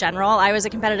person in general. I was a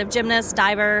competitive gymnast,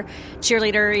 diver,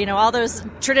 cheerleader, all those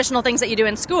traditional things that you do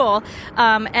in school.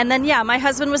 And then, my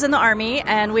husband was in the Army,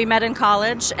 and we met in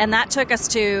college, and that took us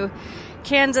to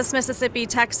Kansas, Mississippi,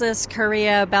 Texas,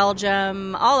 Korea,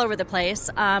 Belgium, all over the place.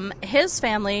 His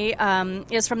family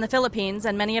is from the Philippines,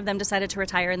 and many of them decided to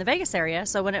retire in the Vegas area.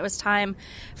 So when it was time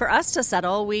for us to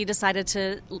settle, we decided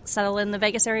to settle in the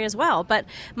Vegas area as well. But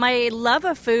my love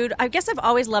of food, I guess I've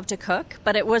always loved to cook,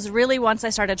 but it was really once I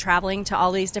started traveling to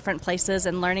all these different places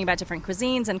and learning about different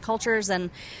cuisines and cultures and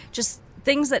just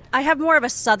things that I have more of a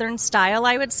Southern style,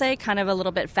 I would say, kind of a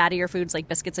little bit fattier foods like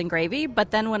biscuits and gravy.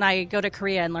 But then when I go to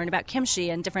Korea and learn about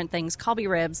kimchi and different things, kalbi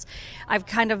ribs, I've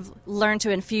kind of learned to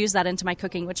infuse that into my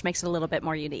cooking, which makes it a little bit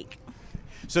more unique.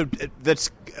 So let's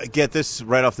get this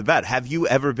right off the bat. Have you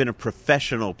ever been a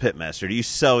professional pitmaster? Do you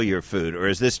sell your food, or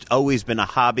has this always been a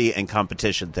hobby and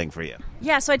competition thing for you?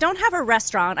 Yeah, so I don't have a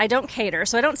restaurant. I don't cater,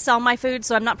 so I don't sell my food,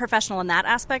 so I'm not professional in that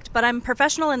aspect, but I'm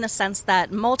professional in the sense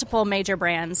that multiple major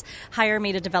brands hire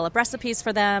me to develop recipes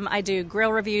for them. I do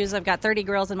grill reviews. I've got 30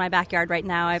 grills in my backyard right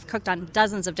now. I've cooked on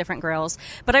dozens of different grills,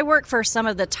 but I work for some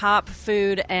of the top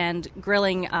food and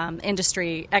grilling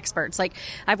industry experts. Like,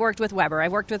 I've worked with Weber,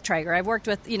 I've worked with Traeger, I've worked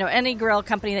with any grill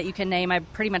company that you can name.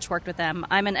 I've pretty much worked with them.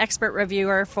 I'm an expert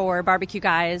reviewer for Barbecue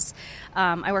Guys.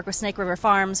 I work with Snake River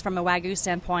Farms from a Wagyu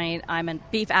standpoint. I'm a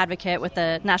beef advocate with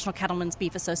the National Cattlemen's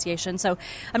Beef Association. So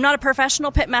I'm not a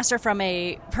professional pitmaster from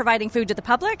providing food to the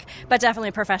public, but definitely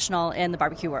a professional in the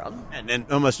barbecue world. And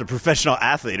almost a professional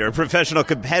athlete or a professional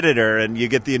competitor, and you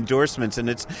get the endorsements, and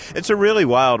it's a really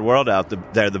wild world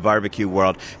out there, the barbecue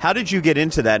world. How did you get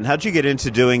into that, and how did you get into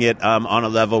doing it on a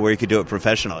level where you could do it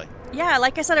professionally? Yeah,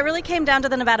 like I said, it really came down to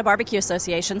the Nevada Barbecue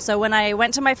Association. So when I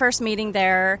went to my first meeting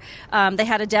there, they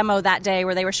had a demo that day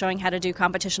where they were showing how to do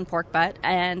competition pork butt.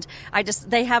 And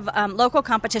they have local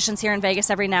competitions here in Vegas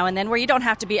every now and then where you don't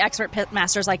have to be expert pit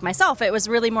masters like myself. It was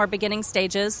really more beginning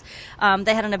stages.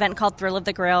 They had an event called Thrill of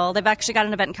the Grill. They've actually got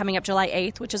an event coming up July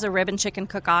 8th, which is a rib and chicken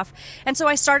cook-off. And so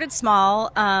I started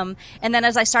small. And then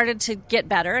as I started to get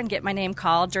better and get my name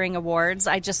called during awards,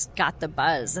 I just got the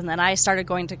buzz. And then I started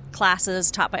going to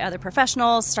classes taught by other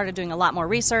professionals, started doing a lot more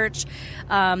research,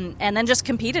 and then just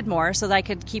competed more so that I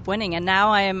could keep winning. And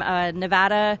now I am a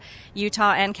Nevada,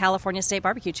 Utah, and California state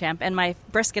barbecue champ, and my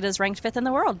brisket is ranked 5th in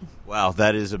the world. Wow,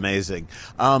 that is amazing.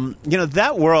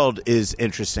 That world is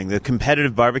interesting, the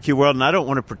competitive barbecue world, and I don't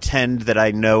want to pretend that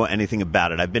I know anything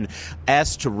about it. I've been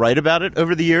asked to write about it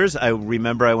over the years. I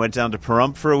remember I went down to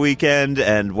Pahrump for a weekend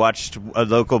and watched a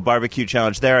local barbecue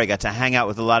challenge there. I got to hang out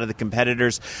with a lot of the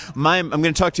competitors. I'm going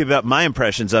to talk to you about my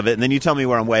impressions of it, and then you tell me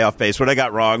where I'm way off base, what I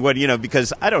got wrong,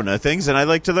 because I don't know things and I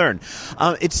like to learn.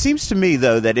 It seems to me,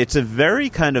 though, that it's a very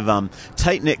kind of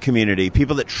tight-knit community.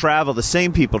 People that travel, the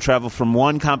same people travel from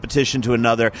one competition to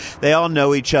another. They all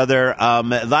know each other. A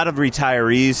lot of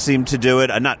retirees seem to do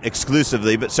it, not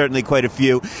exclusively, but certainly quite a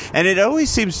few. And it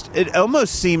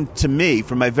almost seemed to me,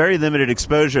 from my very limited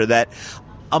exposure, that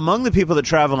among the people that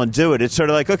travel and do it, it's sort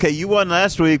of like, okay, you won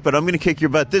last week, but I'm going to kick your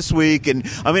butt this week, and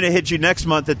I'm going to hit you next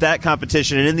month at that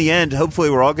competition. And in the end, hopefully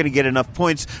we're all going to get enough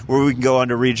points where we can go on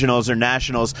to regionals or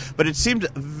nationals. But it seemed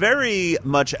very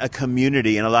much a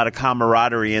community and a lot of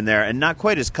camaraderie in there, and not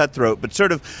quite as cutthroat, but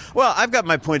sort of, well, I've got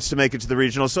my points to make it to the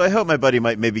regionals, so I hope my buddy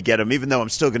might maybe get them, even though I'm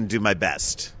still going to do my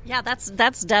best. Yeah, that's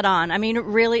dead on. I mean, it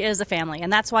really is a family,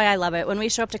 and that's why I love it. When we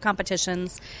show up to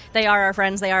competitions, they are our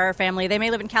friends, they are our family. They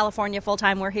may live in California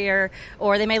full-time, we're here,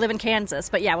 or they may live in Kansas.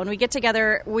 But yeah, when we get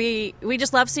together, we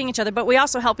just love seeing each other, but we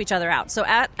also help each other out. So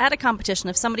at a competition,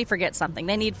 if somebody forgets something,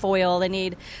 they need foil, they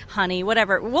need honey,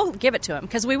 whatever, we'll give it to them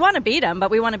because we want to beat them,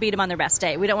 but we want to beat them on their best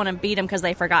day. We don't want to beat them because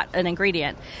they forgot an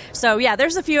ingredient. So yeah,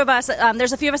 there's a few of us.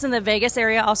 There's a few of us in the Vegas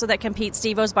area also that compete.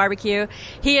 Steve-O's Barbecue.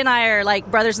 He and I are like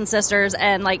brothers and sisters,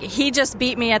 and like he just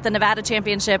beat me at the Nevada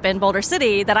Championship in Boulder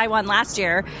City that I won last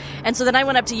year. And so then I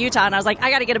went up to Utah and I was like,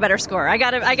 I got to get a better score. I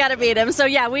got to beat him. So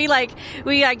yeah, we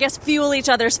I guess fuel each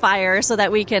other's fire so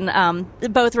that we can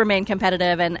both remain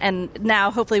competitive, and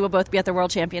now hopefully we'll both be at the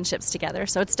World Championships together.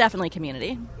 So it's definitely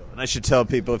community. And I should tell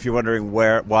people, if you're wondering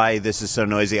why this is so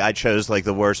noisy, I chose like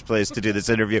the worst place to do this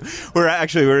interview.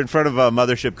 We're in front of a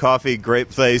Mothership Coffee, great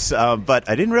place, but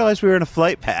I didn't realize we were in a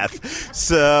flight path.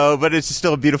 So, but it's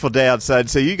still a beautiful day outside,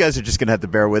 so you guys are just going to have to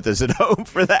bear with us at home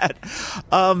for that.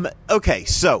 Okay,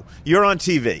 so you're on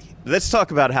TV. Let's talk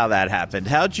about how that happened.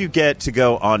 How'd you get to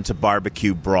go on to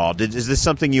Barbecue Brawl? Is this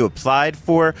something you applied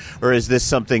for, or is this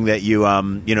something that you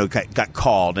got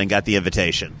called and got the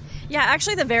invitation? Yeah,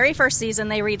 actually the very first season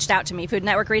they reached out to me. Food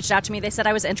Network reached out to me. They said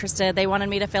I was interested. They wanted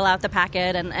me to fill out the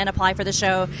packet and apply for the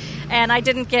show. And I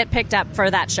didn't get picked up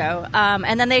for that show.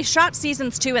 And then they shot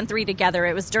seasons 2 and 3 together.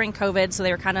 It was during COVID, so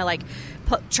they were kind of like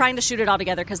trying to shoot it all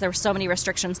together because there were so many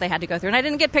restrictions they had to go through. And I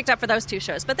didn't get picked up for those 2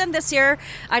 shows. But then this year,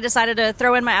 I decided to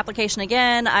throw in my application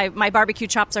again. My barbecue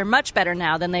chops are much better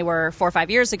now than they were 4 or 5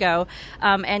 years ago.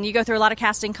 And you go through a lot of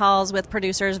casting calls with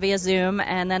producers via Zoom,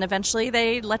 and then eventually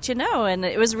they let you know. And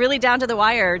it was really down to the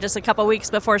wire just a couple weeks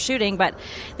before shooting, but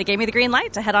they gave me the green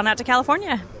light to head on out to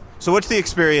California. So what's the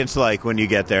experience like when you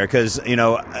get there? Because,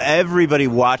 everybody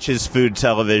watches food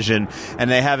television and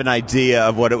they have an idea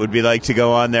of what it would be like to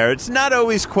go on there. It's not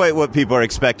always quite what people are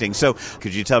expecting. So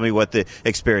could you tell me what the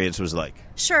experience was like?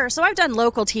 Sure. So I've done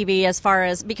local TV as far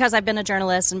as, because I've been a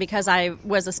journalist and because I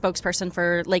was a spokesperson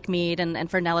for Lake Mead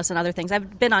and for Nellis and other things.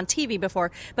 I've been on TV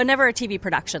before, but never a TV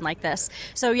production like this.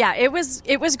 So yeah, it was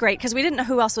great because we didn't know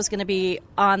who else was going to be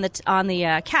on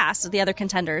the cast, the other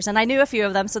contenders, and I knew a few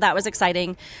of them, so that was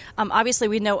exciting. Obviously,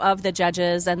 we know of the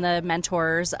judges and the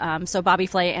mentors. So Bobby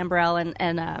Flay, Ann Burrell,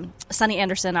 and Sunny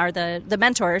Anderson are the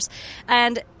mentors,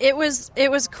 and it was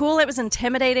cool. It was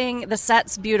intimidating. The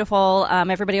set's beautiful.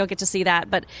 Everybody will get to see that.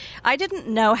 But I didn't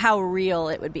know how real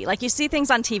it would be. Like, you see things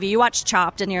on TV, you watch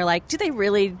Chopped, and you're like, do they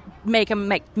really make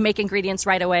ingredients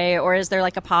right away, or is there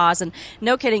like a pause? And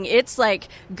no kidding, it's like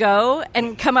go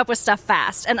and come up with stuff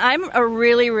fast. And I'm a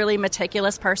really, really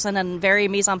meticulous person and very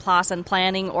mise en place and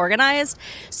planning, organized.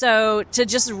 So to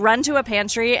just run to a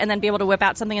pantry and then be able to whip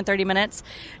out something in 30 minutes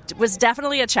was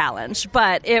definitely a challenge,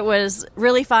 but it was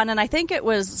really fun. And I think it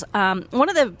was one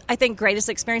of the, greatest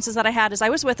experiences that I had is I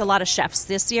was with a lot of chefs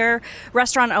this year,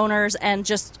 restaurant owners, and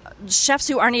just chefs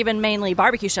who aren't even mainly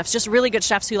barbecue chefs, just really good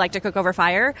chefs who like to cook over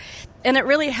fire. And it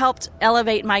really helped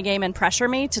elevate my game and pressure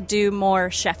me to do more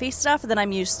chefy stuff than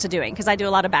I'm used to doing, because I do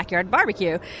a lot of backyard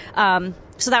barbecue.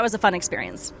 So that was a fun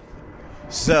experience.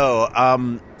 So,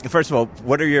 first of all,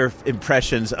 what are your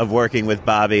impressions of working with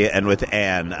Bobby and with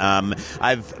Ann?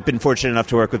 I've been fortunate enough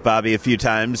to work with Bobby a few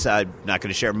times. I'm not going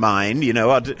to share mine,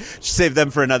 I'll save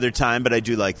them for another time, but I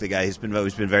do like the guy. He's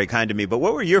always been very kind to me. But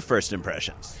what were your first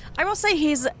impressions? I will say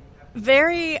he's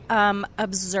very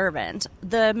observant.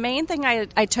 The main thing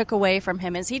I took away from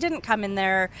him is he didn't come in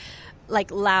there like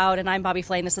loud and I'm Bobby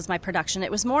Flay and this is my production.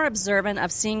 It was more observant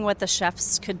of seeing what the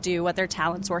chefs could do, what their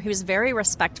talents were. He was very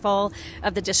respectful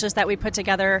of the dishes that we put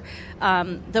together,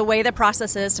 the way the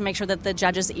process is to make sure that the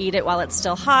judges eat it while it's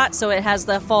still hot, so it has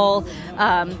the full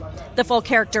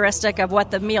characteristic of what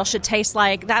the meal should taste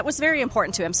like. That was very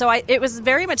important to him. So it was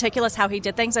very meticulous how he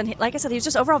did things, and like I said, he was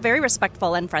just overall very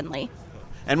respectful and friendly.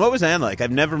 And what was Ann like?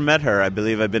 I've never met her. I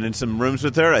believe I've been in some rooms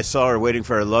with her. I saw her waiting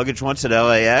for her luggage once at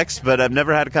LAX, but I've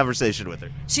never had a conversation with her.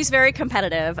 She's very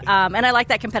competitive, and I like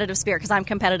that competitive spirit because I'm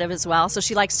competitive as well. So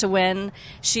she likes to win.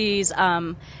 She's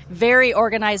very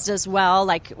organized as well.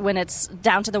 Like when it's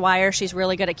down to the wire, she's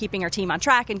really good at keeping her team on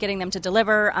track and getting them to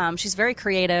deliver. She's very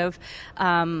creative,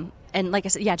 and like I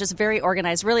said, yeah, just very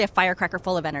organized, really a firecracker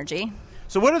full of energy.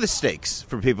 So what are the stakes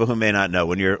for people who may not know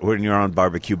when you're on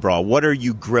Barbecue Brawl? What are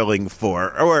you grilling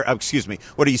for? Or, excuse me,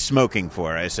 what are you smoking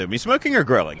for, I assume? Are you smoking or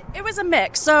grilling? It was a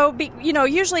mix. So,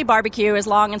 usually barbecue is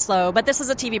long and slow, but this is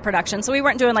a TV production, so we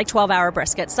weren't doing like 12-hour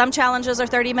briskets. Some challenges are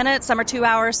 30 minutes, some are 2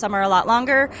 hours, some are a lot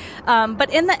longer. But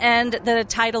in the end, the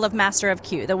title of Master of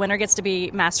Q, the winner gets to be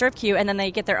Master of Q, and then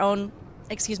they get their own,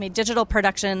 digital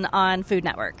production on Food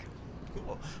Network.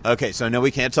 Okay, so no,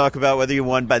 we can't talk about whether you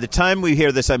won. By the time we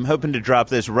hear this, I'm hoping to drop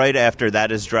this right after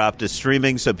that is dropped as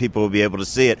streaming so people will be able to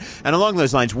see it. And along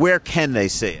those lines, where can they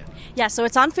see it? Yeah, so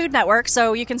it's on Food Network,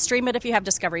 so you can stream it if you have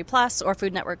Discovery Plus or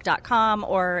FoodNetwork.com,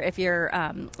 or if you're,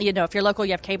 if you're local,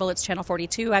 you have cable, it's Channel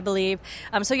 42, I believe.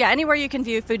 So yeah, anywhere you can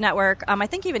view Food Network. I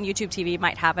think even YouTube TV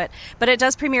might have it, but it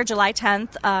does premiere July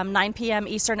 10th, 9 p.m.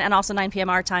 Eastern and also 9 p.m.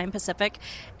 our time, Pacific,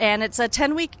 and it's a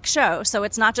 10-week show, so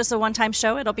it's not just a one-time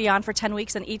show. It'll be on for 10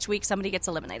 weeks, and each week somebody gets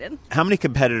eliminated. How many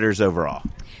competitors overall?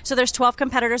 So there's 12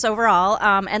 competitors overall,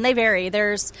 and they vary.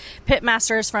 There's pit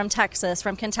masters from Texas,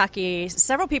 from Kentucky,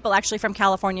 several people actually from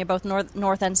California, both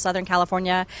North and Southern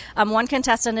California. One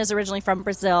contestant is originally from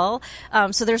Brazil.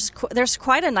 So there's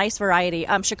quite a nice variety.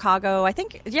 Chicago, I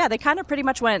think, yeah, they kind of pretty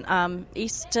much went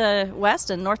east to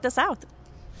west and north to south.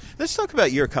 Let's talk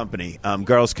about your company,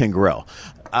 Girls Can Grill.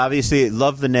 Obviously,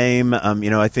 love the name.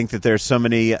 I think that there's so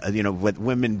many, with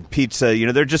Women Pizza,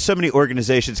 there are just so many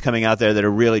organizations coming out there that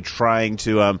are really trying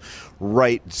to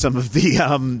right some of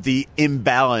the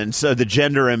imbalance, the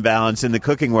gender imbalance in the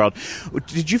cooking world.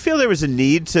 Did you feel there was a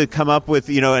need to come up with,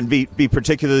 and be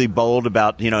particularly bold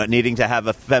about, needing to have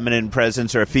a feminine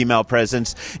presence or a female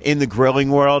presence in the grilling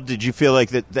world? Did you feel like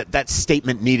that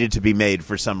statement needed to be made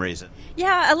for some reason?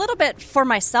 Yeah, a little bit for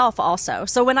myself also.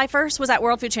 So when I first was at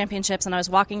World Food Championships and I was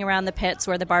walking around the pits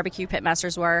where the barbecue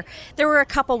pitmasters were, there were a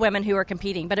couple women who were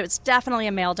competing, but it was definitely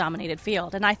a male-dominated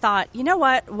field. And I thought, you know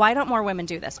what? Why don't more women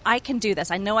do this? I can do this.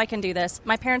 I know I can do this.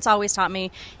 My parents always taught me,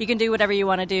 you can do whatever you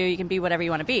want to do. You can be whatever you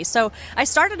want to be. So I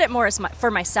started it more as for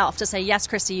myself to say, yes,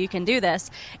 Christy, you can do this.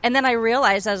 And then I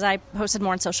realized as I posted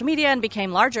more on social media and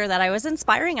became larger that I was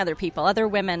inspiring other people, other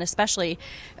women especially,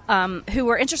 who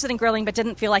were interested in grilling but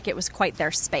didn't feel like it was quite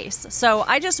their space. So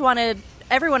I just wanted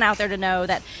everyone out there to know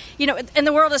that, and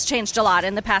the world has changed a lot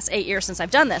in the past 8 years since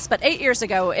I've done this, but 8 years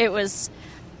ago it was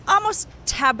almost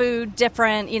taboo,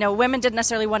 different. Women didn't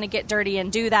necessarily want to get dirty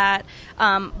and do that.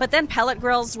 But then pellet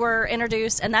grills were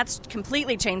introduced, and that's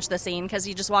completely changed the scene because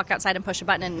you just walk outside and push a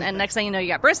button, and next thing you know, you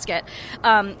got brisket.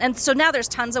 And so now there's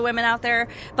tons of women out there.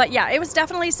 But yeah, it was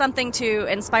definitely something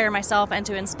to inspire myself and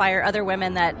to inspire other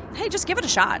women that, hey, just give it a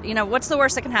shot. What's the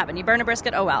worst that can happen? You burn a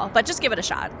brisket, oh well, but just give it a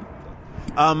shot.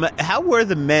 How were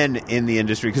the men in the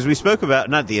industry? Because we spoke about,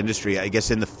 not the industry, I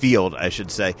guess in the field, I should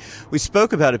say. We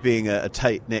spoke about it being a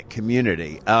tight-knit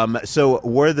community. So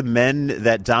were the men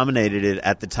that dominated it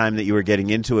at the time that you were getting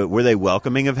into it, were they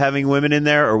welcoming of having women in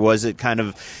there? Or was it kind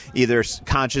of either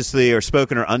consciously or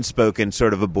spoken or unspoken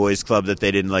sort of a boys' club that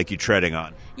they didn't like you treading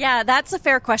on? Yeah, that's a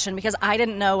fair question because I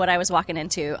didn't know what I was walking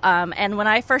into. And when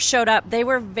I first showed up, they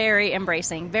were very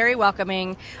embracing, very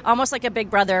welcoming, almost like a big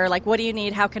brother. Like, what do you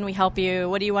need? How can we help you?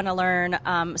 What do you want to learn?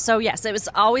 So yes, it was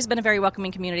always been a very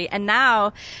welcoming community. And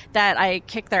now that I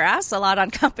kick their ass a lot on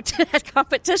at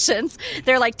competitions,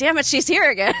 they're like, damn it, she's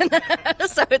here again.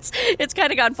 So it's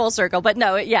kind of gone full circle. But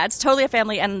no, it's totally a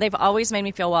family, and they've always made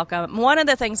me feel welcome. One of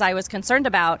the things I was concerned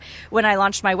about when I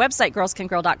launched my website,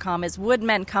 girlscangrill.com, is would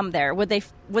men come there? Would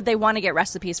they want to get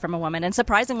recipes from a woman? And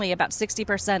surprisingly, about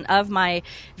 60% of my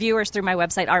viewers through my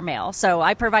website are male. So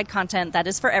I provide content that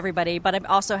is for everybody, but I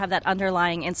also have that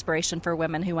underlying inspiration for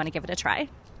women who want to give it a try.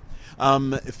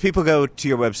 If people go to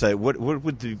your website, what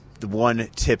would the one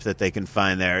tip that they can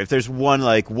find there? If there's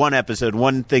one episode,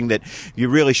 one thing that you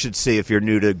really should see if you're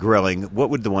new to grilling, what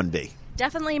would the one be?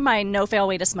 Definitely my no-fail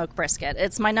way to smoke brisket.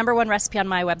 It's my number one recipe on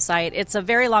my website. It's a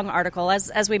very long article.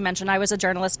 As we mentioned, I was a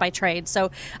journalist by trade,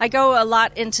 so I go a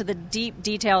lot into the deep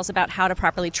details about how to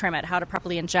properly trim it, how to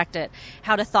properly inject it,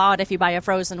 how to thaw it if you buy a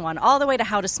frozen one, all the way to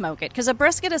how to smoke it. Because a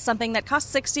brisket is something that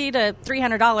costs $60 to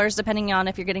 $300, depending on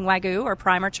if you're getting Wagyu or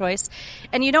prime or choice,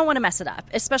 and you don't want to mess it up,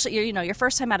 especially your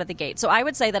first time out of the gate. So I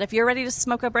would say that if you're ready to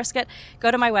smoke a brisket,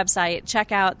 go to my website,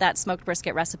 check out that smoked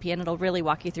brisket recipe, and it'll really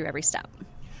walk you through every step.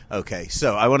 Okay,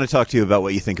 so I want to talk to you about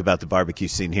what you think about the barbecue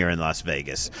scene here in Las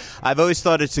Vegas. I've always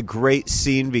thought it's a great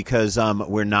scene because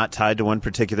we're not tied to one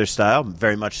particular style,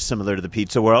 very much similar to the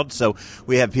pizza world. So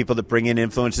we have people that bring in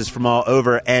influences from all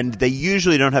over, and they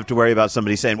usually don't have to worry about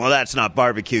somebody saying, well, that's not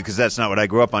barbecue because that's not what I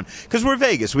grew up on. Because we're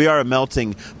Vegas. We are a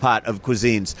melting pot of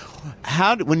cuisines.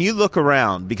 When you look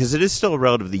around, because it is still a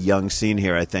relatively young scene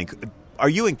here, I think, are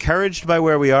you encouraged by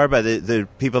where we are, by the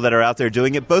people that are out there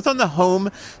doing it, both on the home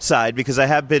side, because I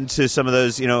have been to some of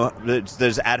those,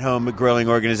 those at-home grilling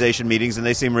organization meetings, and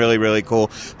they seem really, really cool,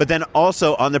 but then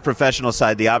also on the professional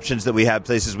side, the options that we have,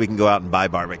 places we can go out and buy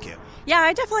barbecue? Yeah,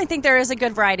 I definitely think there is a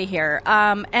good variety here,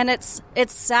 and it's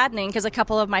saddening because a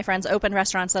couple of my friends opened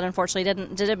restaurants that unfortunately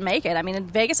didn't make it. I mean,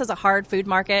 Vegas is a hard food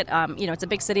market. It's a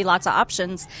big city, lots of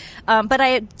options. But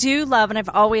I do love, and I've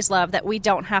always loved, that we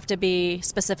don't have to be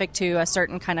specific to a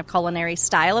certain kind of culinary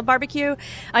style of barbecue.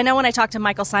 I know when I talked to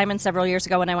Michael Simon several years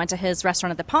ago when I went to his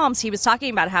restaurant at the Palms, he was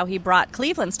talking about how he brought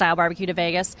Cleveland-style barbecue to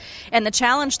Vegas, and the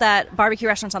challenge that barbecue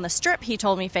restaurants on the Strip, he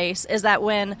told me, face is that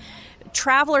when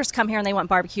travelers come here and they want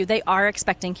barbecue, they are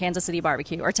expecting Kansas City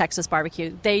barbecue or Texas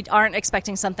barbecue. They aren't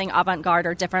expecting something avant-garde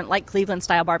or different like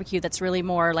Cleveland-style barbecue that's really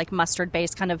more like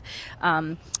mustard-based kind of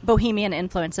bohemian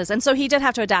influences. And so he did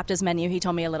have to adapt his menu, he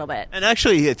told me a little bit. And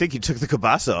actually, I think he took the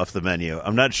kielbasa off the menu.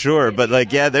 I'm not sure, but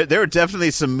there were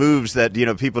definitely some moves that,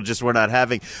 people just were not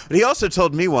having. But he also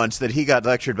told me once that he got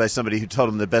lectured by somebody who told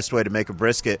him the best way to make a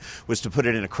brisket was to put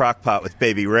it in a crock pot with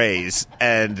baby rays,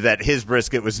 and that his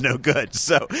brisket was no good.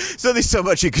 So there's so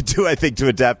much you could do, I think, to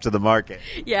adapt to the market.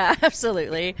 Yeah,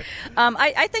 absolutely.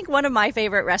 I think one of my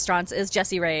favorite restaurants is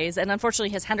Jesse Ray's, and unfortunately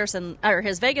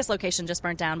his Vegas location just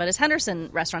burnt down, but his Henderson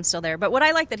restaurant's still there. But what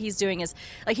I like that he's doing is,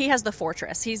 he has the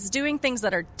fortress. He's doing things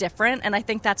that are different, and I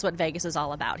think that's what Vegas is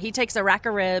all about. He takes a rack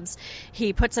of ribs,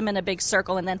 he puts them in a big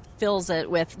circle, and then fills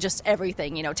it with just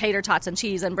everything, tater tots and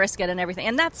cheese and brisket and everything.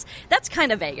 And that's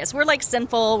kind of Vegas. We're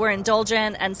sinful, we're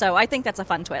indulgent, and so I think that's a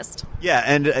fun twist. Yeah,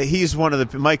 and he's one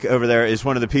of the, Mike over there there is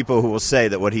one of the people who will say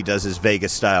that what he does is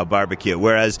Vegas-style barbecue,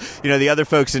 whereas, the other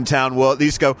folks in town will at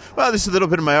least go, well, this is a little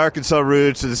bit of my Arkansas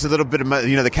roots, or this is a little bit of my,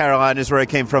 the Carolinas where I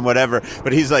came from, whatever.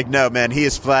 But he's like, no, man, he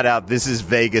is flat out, this is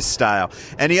Vegas-style.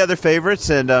 Any other favorites?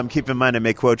 And keep in mind, I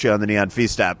may quote you on the Neon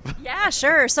Feast app. Yeah,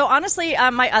 sure. So honestly,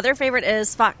 my other favorite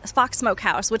is Fox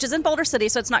Smokehouse, which is in Boulder City,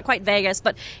 so it's not quite Vegas,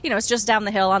 but, it's just down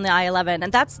the hill on the I-11.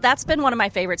 And that's been one of my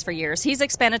favorites for years. He's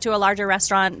expanded to a larger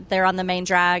restaurant there on the main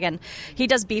drag, and he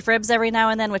does beef ribs every now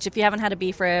and then, which if you haven't had a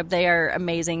beef rib, they are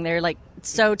amazing. They're like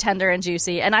so tender and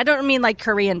juicy. And I don't mean like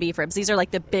Korean beef ribs. These are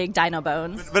like the big dino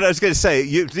bones. But I was going to say,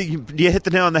 you hit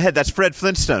the nail on the head. That's Fred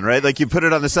Flintstone, right? Like you put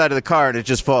it on the side of the car and it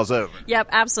just falls over. Yep,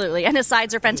 absolutely. And his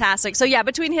sides are fantastic. So yeah,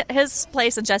 between his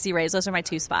place and Jesse Ray's, those are my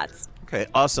two spots. Okay,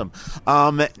 awesome.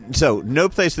 So no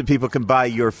place that people can buy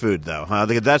your food, though.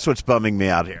 That's what's bumming me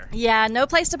out here. Yeah, no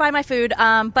place to buy my food.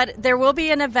 But there will be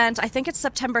an event. I think it's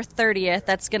September 30th.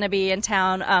 That's going to be in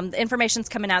town. The information's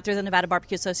coming out through the Nevada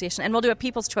Barbecue Association, and we'll do a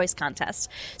People's Choice contest.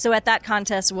 So at that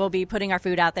contest, we'll be putting our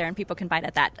food out there, and people can buy it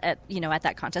at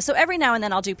that contest. So every now and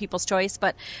then, I'll do People's Choice.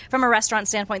 But from a restaurant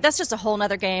standpoint, that's just a whole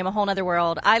nother game, a whole nother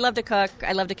world. I love to cook.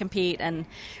 I love to compete, and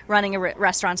running a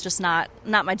restaurant's just not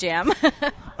my jam.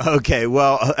 Okay,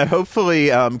 well, hopefully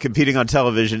competing on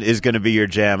television is going to be your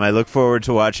jam. I look forward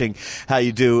to watching how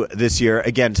you do this year.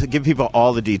 Again, to give people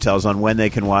all the details on when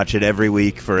they can watch it every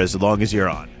week for as long as you're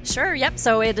on. Sure, yep.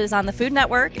 So it is on the Food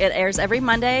Network. It airs every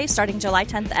Monday starting July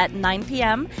 10th at 9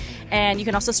 p.m. And you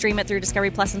can also stream it through Discovery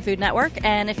Plus and Food Network.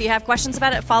 And if you have questions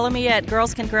about it, follow me at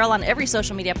Girls Can Grill on every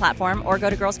social media platform, or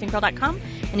go to girlscangrill.com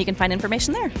and you can find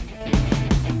information there.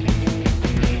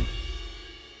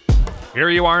 Here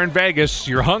you are in Vegas,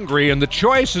 you're hungry, and the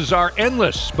choices are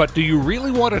endless. But do you really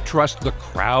want to trust the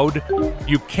crowd?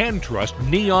 You can trust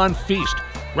Neon Feast.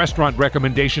 Restaurant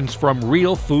recommendations from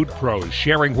real food pros,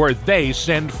 sharing where they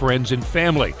send friends and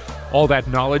family. All that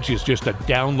knowledge is just a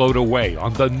download away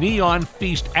on the Neon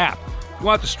Feast app. You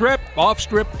want the strip,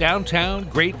 off-strip, downtown,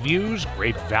 great views,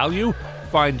 great value?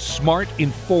 Find smart,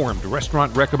 informed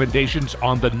restaurant recommendations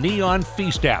on the Neon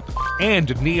Feast app and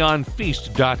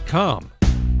neonfeast.com.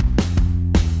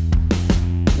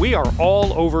 We are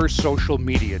all over social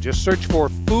media. Just search for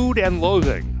Food and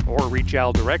Loathing or reach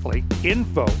Al directly,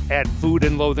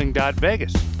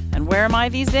 info@foodandloathing.vegas. And where am I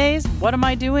these days? What am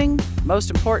I doing?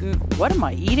 Most important, what am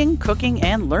I eating, cooking,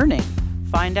 and learning?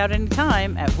 Find out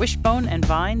anytime at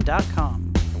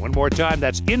wishboneandvine.com. And one more time,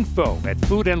 that's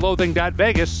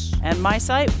info@foodandloathing.vegas. And my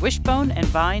site,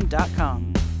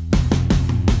 wishboneandvine.com.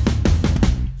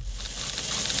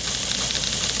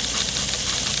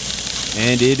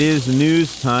 And it is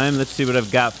news time. Let's see what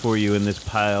I've got for you in this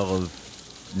pile of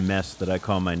mess that I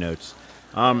call my notes.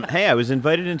 Hey, I was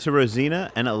invited into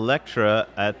Rosina and Electra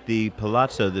at the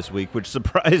Palazzo this week, which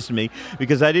surprised me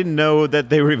because I didn't know that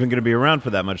they were even going to be around for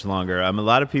that much longer. A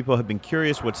lot of people have been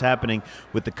curious what's happening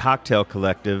with the Cocktail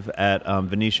Collective at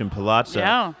Venetian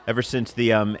Palazzo ever since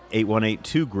the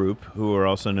 8182 group, who are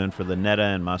also known for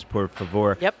Lunetta and Mas Por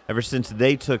Favor, ever since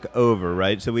they took over,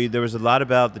 right? So there was a lot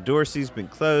about the Dorsey's been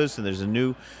closed, and there's a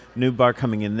new bar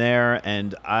coming in there,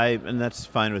 and that's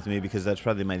fine with me because that's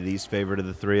probably my least favorite of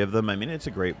the three of them. I mean, it's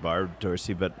a great bar,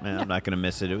 Dorsey, but I'm not going to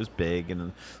miss it. It was big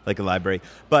and like a library.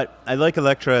 But I like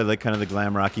Electra. I like kind of the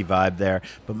glam rocky vibe there.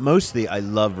 But mostly, I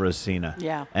love Rosina.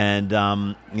 Yeah. And,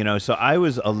 so I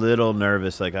was a little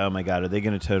nervous, like, oh, my God, are they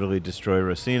going to totally destroy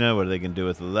Rosina? What are they going to do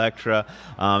with Electra?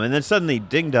 And then suddenly,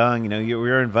 ding dong, we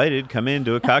were invited, come in,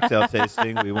 do a cocktail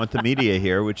tasting. We want the media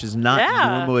here, which is not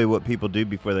normally what people do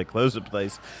before they close a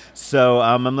place. So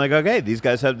I'm like, okay, these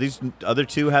other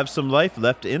two have some life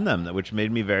left in them, which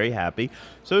made me very happy.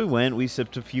 So we went, we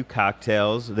sipped a few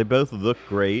cocktails. They both looked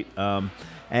great.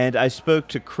 And I spoke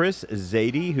to Chris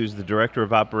Zadie, who's the Director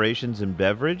of Operations and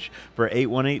Beverage for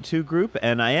 8182 Group,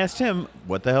 and I asked him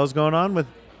what the hell's going on with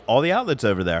all the outlets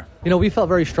over there. We felt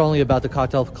very strongly about the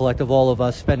Cocktail Collective, all of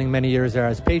us spending many years there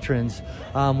as patrons.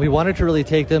 We wanted to really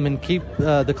take them and keep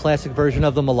the classic version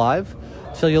of them alive.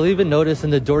 So you'll even notice in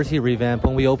the Dorsey revamp,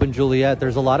 when we open Juliet,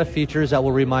 there's a lot of features that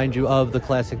will remind you of the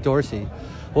classic Dorsey.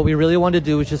 What we really wanted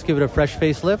to do is just give it a fresh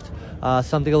facelift,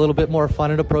 something a little bit more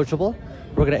fun and approachable.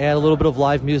 We're going to add a little bit of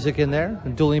live music in there,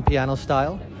 dueling piano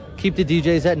style, keep the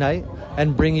DJs at night,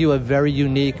 and bring you a very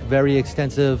unique, very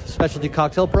extensive specialty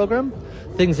cocktail program,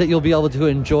 things that you'll be able to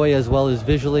enjoy as well as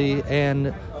visually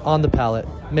and on the palate.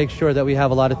 Make sure that we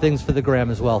have a lot of things for the gram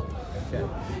as well.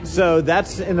 So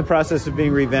that's in the process of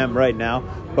being revamped right now.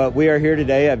 But we are here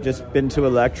today. I've just been to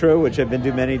Electra, which I've been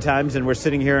to many times, and we're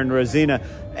sitting here in Rosina.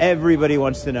 Everybody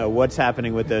wants to know what's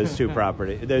happening with those two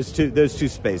those two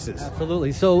spaces.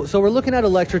 Absolutely. So we're looking at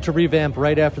Electra to revamp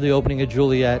right after the opening of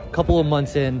Juliet, a couple of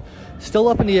months in. Still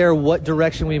up in the air what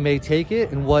direction we may take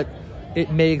it and what it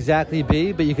may exactly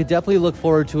be, but you could definitely look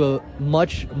forward to a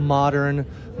much modern,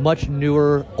 much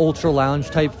newer ultra lounge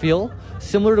type feel.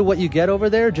 Similar to what you get over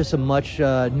there, just a much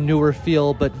newer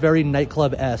feel, but very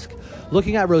nightclub-esque.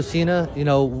 Looking at Rosina,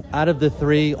 out of the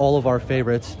three, all of our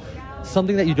favorites,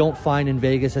 something that you don't find in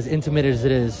Vegas, as intimate as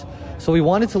it is. So we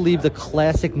wanted to leave the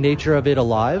classic nature of it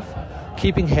alive,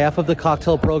 keeping half of the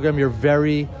cocktail program your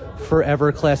very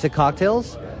forever classic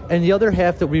cocktails, and the other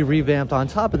half that we revamped on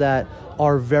top of that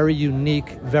are very unique,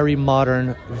 very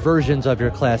modern versions of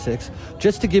your classics,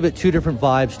 just to give it two different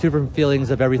vibes, two different feelings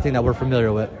of everything that we're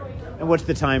familiar with. And what's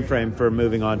the time frame for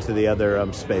moving on to the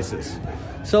other spaces?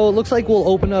 So it looks like we'll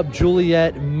open up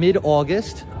Juliet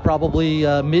mid-August, probably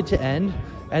mid to end.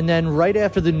 And then right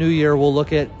after the new year, we'll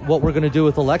look at what we're going to do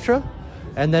with Electra.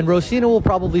 And then Rosina will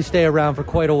probably stay around for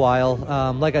quite a while.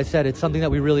 Like I said, it's something that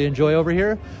we really enjoy over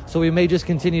here. So we may just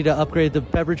continue to upgrade the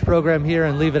beverage program here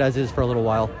and leave it as is for a little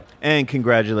while. And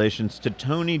congratulations to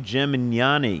Tony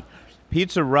Gemignani.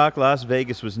 Pizza Rock Las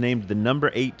Vegas was named the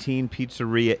number 18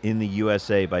 pizzeria in the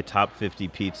USA by Top 50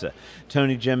 Pizza.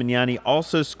 Tony Gemignani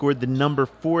also scored the number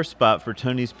 4 spot for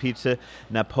Tony's Pizza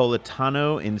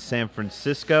Napolitano in San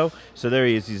Francisco. So there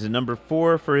he is. He's a number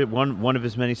 4 for one of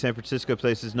his many San Francisco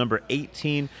places, number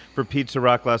 18 for Pizza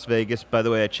Rock Las Vegas. By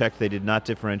the way, I checked. They did not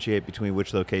differentiate between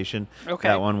which location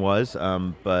that one was.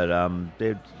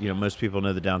 Most people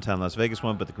know the downtown Las Vegas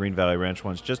one, but the Green Valley Ranch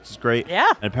one's just as great. Yeah.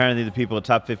 And apparently the people at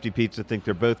Top 50 Pizza think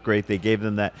they're both great. They gave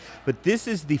them that. But this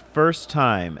is the first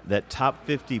time that Top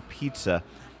 50 Pizza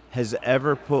has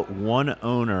ever put one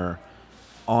owner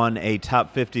on a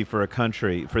top 50 for a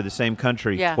country, for the same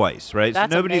country twice, right?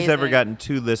 That's so nobody's amazing. ever gotten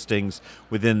 2 listings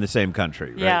within the same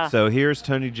country, right? Yeah. So here's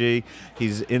Tony G.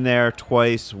 He's in there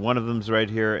twice. One of them's right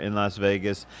here in Las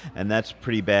Vegas, and that's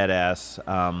pretty badass.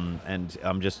 And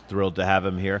I'm just thrilled to have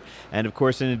him here. And of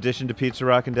course, in addition to Pizza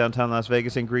Rock in downtown Las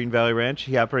Vegas and Green Valley Ranch,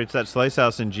 he operates that Slice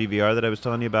House in GVR that I was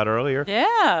telling you about earlier.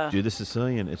 Yeah. Do the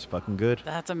Sicilian. It's fucking good.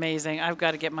 That's amazing. I've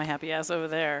got to get my happy ass over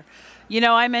there.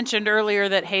 I mentioned earlier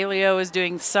that Halio is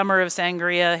doing Summer of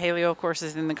Sangria. Halio, of course,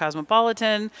 is in the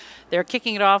Cosmopolitan. They're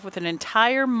kicking it off with an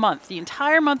entire month, the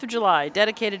entire month of July,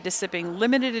 dedicated to sipping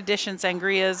limited edition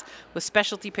sangrias with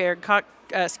specialty paired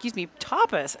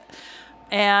tapas.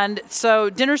 And so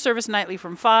dinner service nightly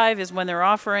from 5 is when they're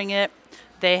offering it.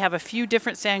 They have a few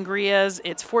different sangrias.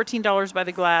 It's $14 by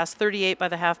the glass, $38 by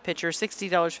the half pitcher,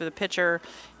 $60 for the pitcher.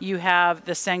 You have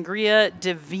the Sangria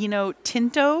de Vino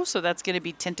Tinto, so that's going to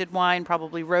be tinted wine,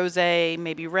 probably rosé,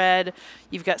 maybe red.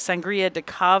 You've got Sangria de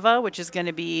Cava, which is going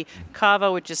to be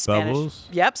cava, which is Spanish. Bubbles?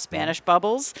 Yep, Spanish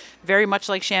bubbles. Very much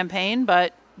like champagne,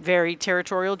 but very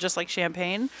territorial, just like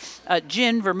champagne.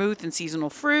 Gin, vermouth, and seasonal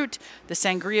fruit. The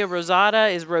Sangria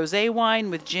Rosada is rosé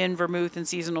wine with gin, vermouth, and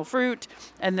seasonal fruit.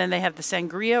 And then they have the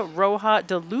Sangria Roja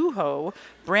de Lujo,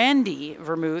 brandy,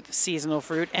 vermouth, seasonal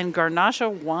fruit, and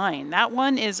Garnacha wine. That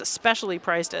one is specially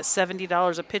priced at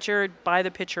 $70 a pitcher, by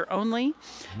the pitcher only.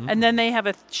 And then they have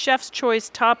a Chef's Choice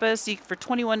tapas. For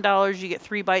 $21, you get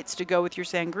 3 bites to go with your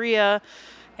sangria.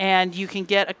 And you can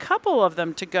get a couple of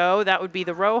them to go. That would be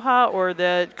the Roja or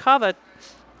the Cava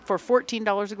for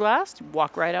 $14 a glass.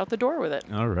 Walk right out the door with it.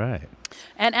 All right.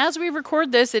 And as we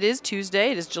record this, it is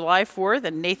Tuesday. It is July 4th,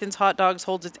 and Nathan's Hot Dogs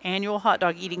holds its annual hot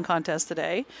dog eating contest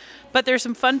today. But there's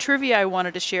some fun trivia I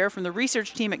wanted to share from the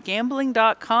research team at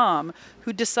Gambling.com,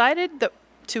 who decided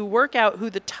to work out who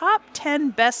the top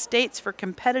 10 best states for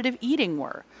competitive eating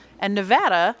were. And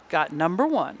Nevada got number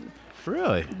 1.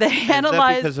 Really? They Is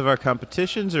analyzed that because of our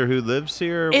competitions or who lives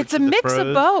here? It's Which a of the mix of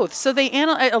pros? both. So they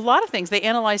analyze a lot of things. They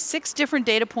analyze 6 different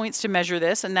data points to measure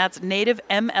this, and that's native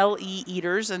MLE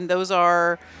eaters, and those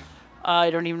are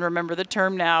I don't even remember the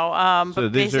term now. So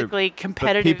but these basically are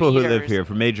competitive people eaters. who live here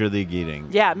for Major League Eating.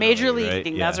 Yeah, Major really, League right?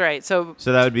 Eating. Yeah. That's right. So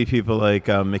that would be people like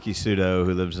Mickey Sudo,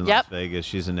 who lives in Las Yep. Vegas.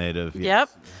 She's a native. Yep.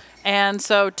 And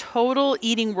so total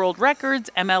eating world records,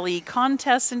 MLE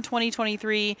contests in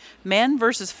 2023, man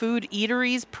versus food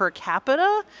eateries per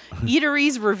capita,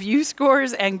 eateries review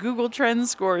scores, and Google Trends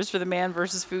scores for the man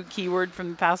versus food keyword from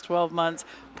the past 12 months.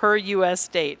 per U.S.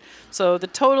 state. So the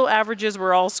total averages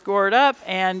were all scored up,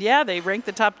 and yeah, they ranked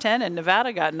the top 10, and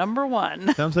Nevada got number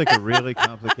 1. Sounds like a really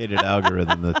complicated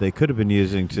algorithm that they could have been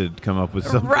using to come up with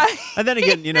something. Right. And then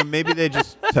again, maybe they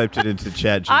just typed it into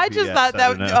ChatGPT. I just thought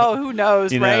that, who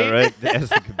knows, right?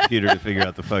 Ask the computer to figure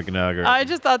out the fucking algorithm. I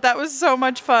just thought that was so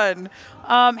much fun.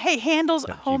 Hey, Handel's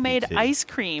homemade GPT. ice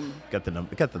cream. Got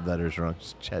the letters wrong.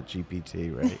 It's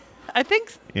ChatGPT, right? I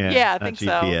think, I think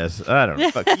GPS. so. I don't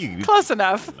know. Fuck you. Close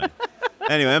enough.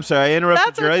 Anyway, I'm sorry. I interrupted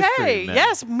That's your okay. ice cream. Man.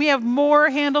 Yes, we have more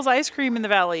Handel's ice cream in the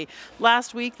valley.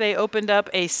 Last week, they opened up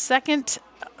a second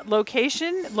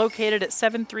location located at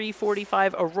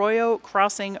 7345 Arroyo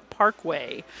Crossing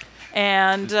Parkway.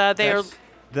 And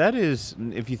That is,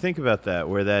 if you think about that,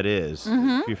 where that is,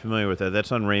 if you're familiar with that,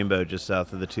 that's on Rainbow, just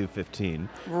south of the 215.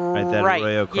 Right, that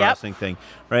Arroyo Crossing thing.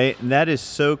 Right, and that is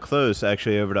so close,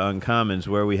 actually, over to Uncommons,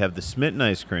 where we have the Smitten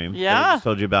ice cream that I just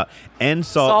told you about, and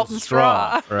Salt and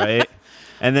Straw, right?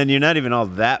 And then you're not even all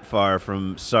that far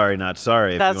from Sorry Not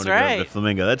Sorry if you want to go over to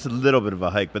Flamingo. That's a little bit of a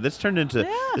hike, but that's turned into,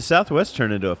 the Southwest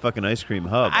turned into a fucking ice cream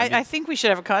hub. I think we should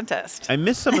have a contest. I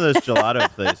miss some of those gelato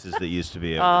places that used to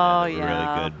be over there that were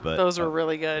really good. But those were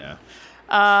really good.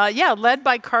 Led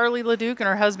by Carly LeDuc and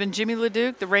her husband Jimmy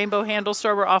LeDuc, the Rainbow Handle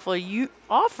store will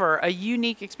offer a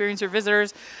unique experience for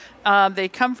visitors. They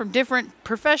come from different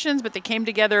professions, but they came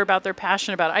together about their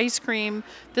passion about ice cream.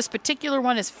 This particular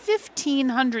one is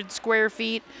 1,500 square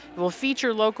feet. It will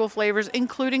feature local flavors,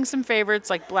 including some favorites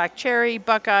like black cherry,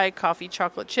 Buckeye, coffee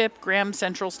chocolate chip, Graham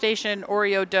Central Station,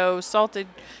 Oreo dough, salted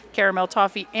caramel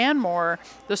toffee, and more.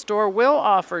 The store will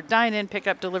offer dine-in,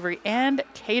 pickup, delivery, and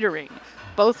catering.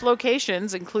 Both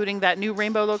locations, including that new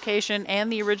Rainbow location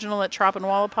and the original at Trop and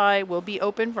Wallapai, will be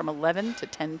open from 11 a.m. to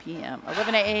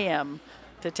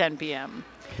 10 p.m.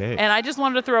 Okay. And I just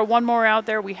wanted to throw one more out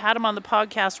there. We had them on the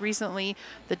podcast recently.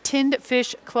 The Tinned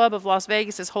Fish Club of Las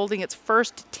Vegas is holding its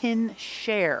first tin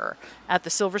share at the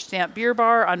Silver Stamp Beer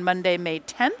Bar on Monday, May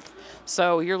 10th.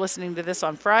 So you're listening to this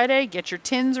on Friday. Get your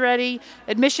tins ready.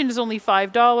 Admission is only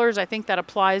 $5. I think that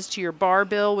applies to your bar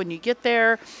bill when you get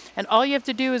there. And all you have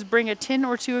to do is bring a tin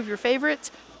or two of your favorites.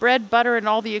 Bread, butter, and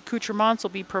all the accoutrements will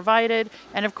be provided.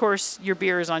 And, of course, your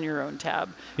beer is on your own tab.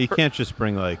 You can't just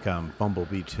bring, like,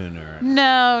 bumblebee tuna.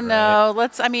 No.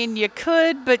 You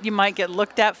could, but you might get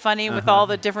looked at funny with all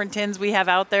the different tins we have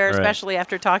out there, especially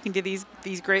after talking to these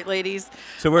great ladies.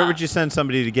 So where would you send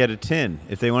somebody to get a tin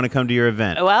if they want to come to your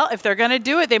event? Well, if they're going to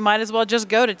do it, they might as well just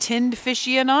go to Tinned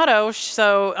Fissionado.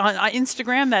 So on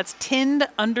Instagram, that's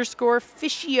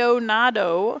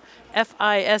tinned_fissionado.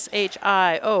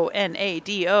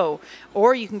 FISHIONADO,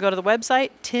 or you can go to the website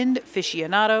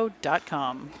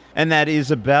tinnedfissionado.com. And that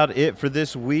is about it for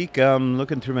this week.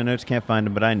 Looking through my notes, can't find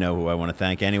them, but I know who I want to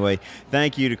thank anyway.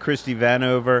 Thank you to Christy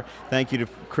Vanover. Thank you to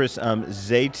Chris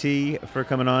Zati for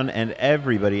coming on, and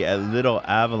everybody at Little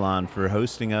Avalon for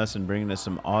hosting us and bringing us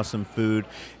some awesome food.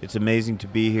 It's amazing to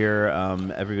be here.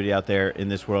 Everybody out there in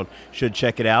this world should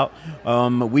check it out.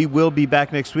 We will be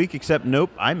back next week, except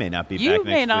I may not be back next week. You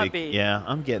may not be. Yeah,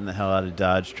 I'm getting the hell out of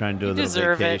Dodge, trying to do a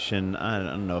little vacation. I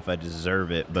don't know if I deserve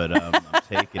it, but I'm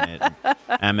taking it.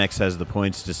 Amex has the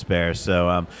points to spare.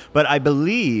 So, but I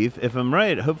believe, if I'm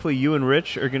right, hopefully you and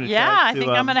Rich are going to I think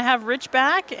I'm going to have Rich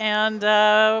back, and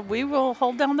we will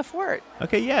hold down the fort.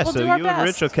 Okay, yeah. We'll so you and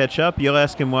Rich will catch up. You'll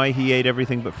ask him why he ate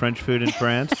everything but French food in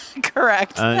France.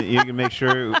 Correct. You can make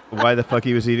sure why the fuck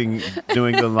he was eating New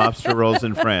England lobster rolls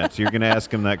in France. You're going to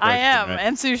ask him that question. I am, right?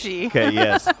 and sushi. Okay,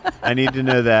 yes. I need to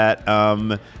know that.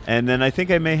 And then I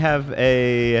think I may have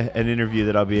an interview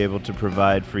that I'll be able to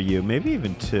provide for you. Maybe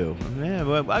even two. Yeah,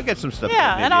 well, I'll get some stuff.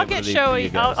 Yeah, and I'll get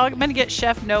I'm going to get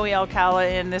Chef Noe Alcala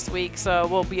in this week, so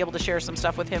we'll be able to share some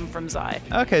stuff with him from Zai.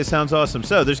 Okay, sounds awesome.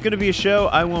 So there's going to be a show.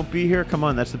 I won't be here. Come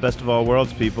on, that's the best of all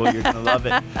worlds, people. You're going to love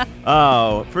it.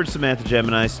 Oh, for Samantha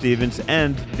Gemini Stevens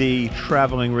and the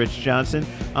traveling Rich Johnson,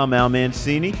 I'm Al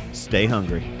Mancini. Stay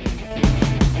hungry.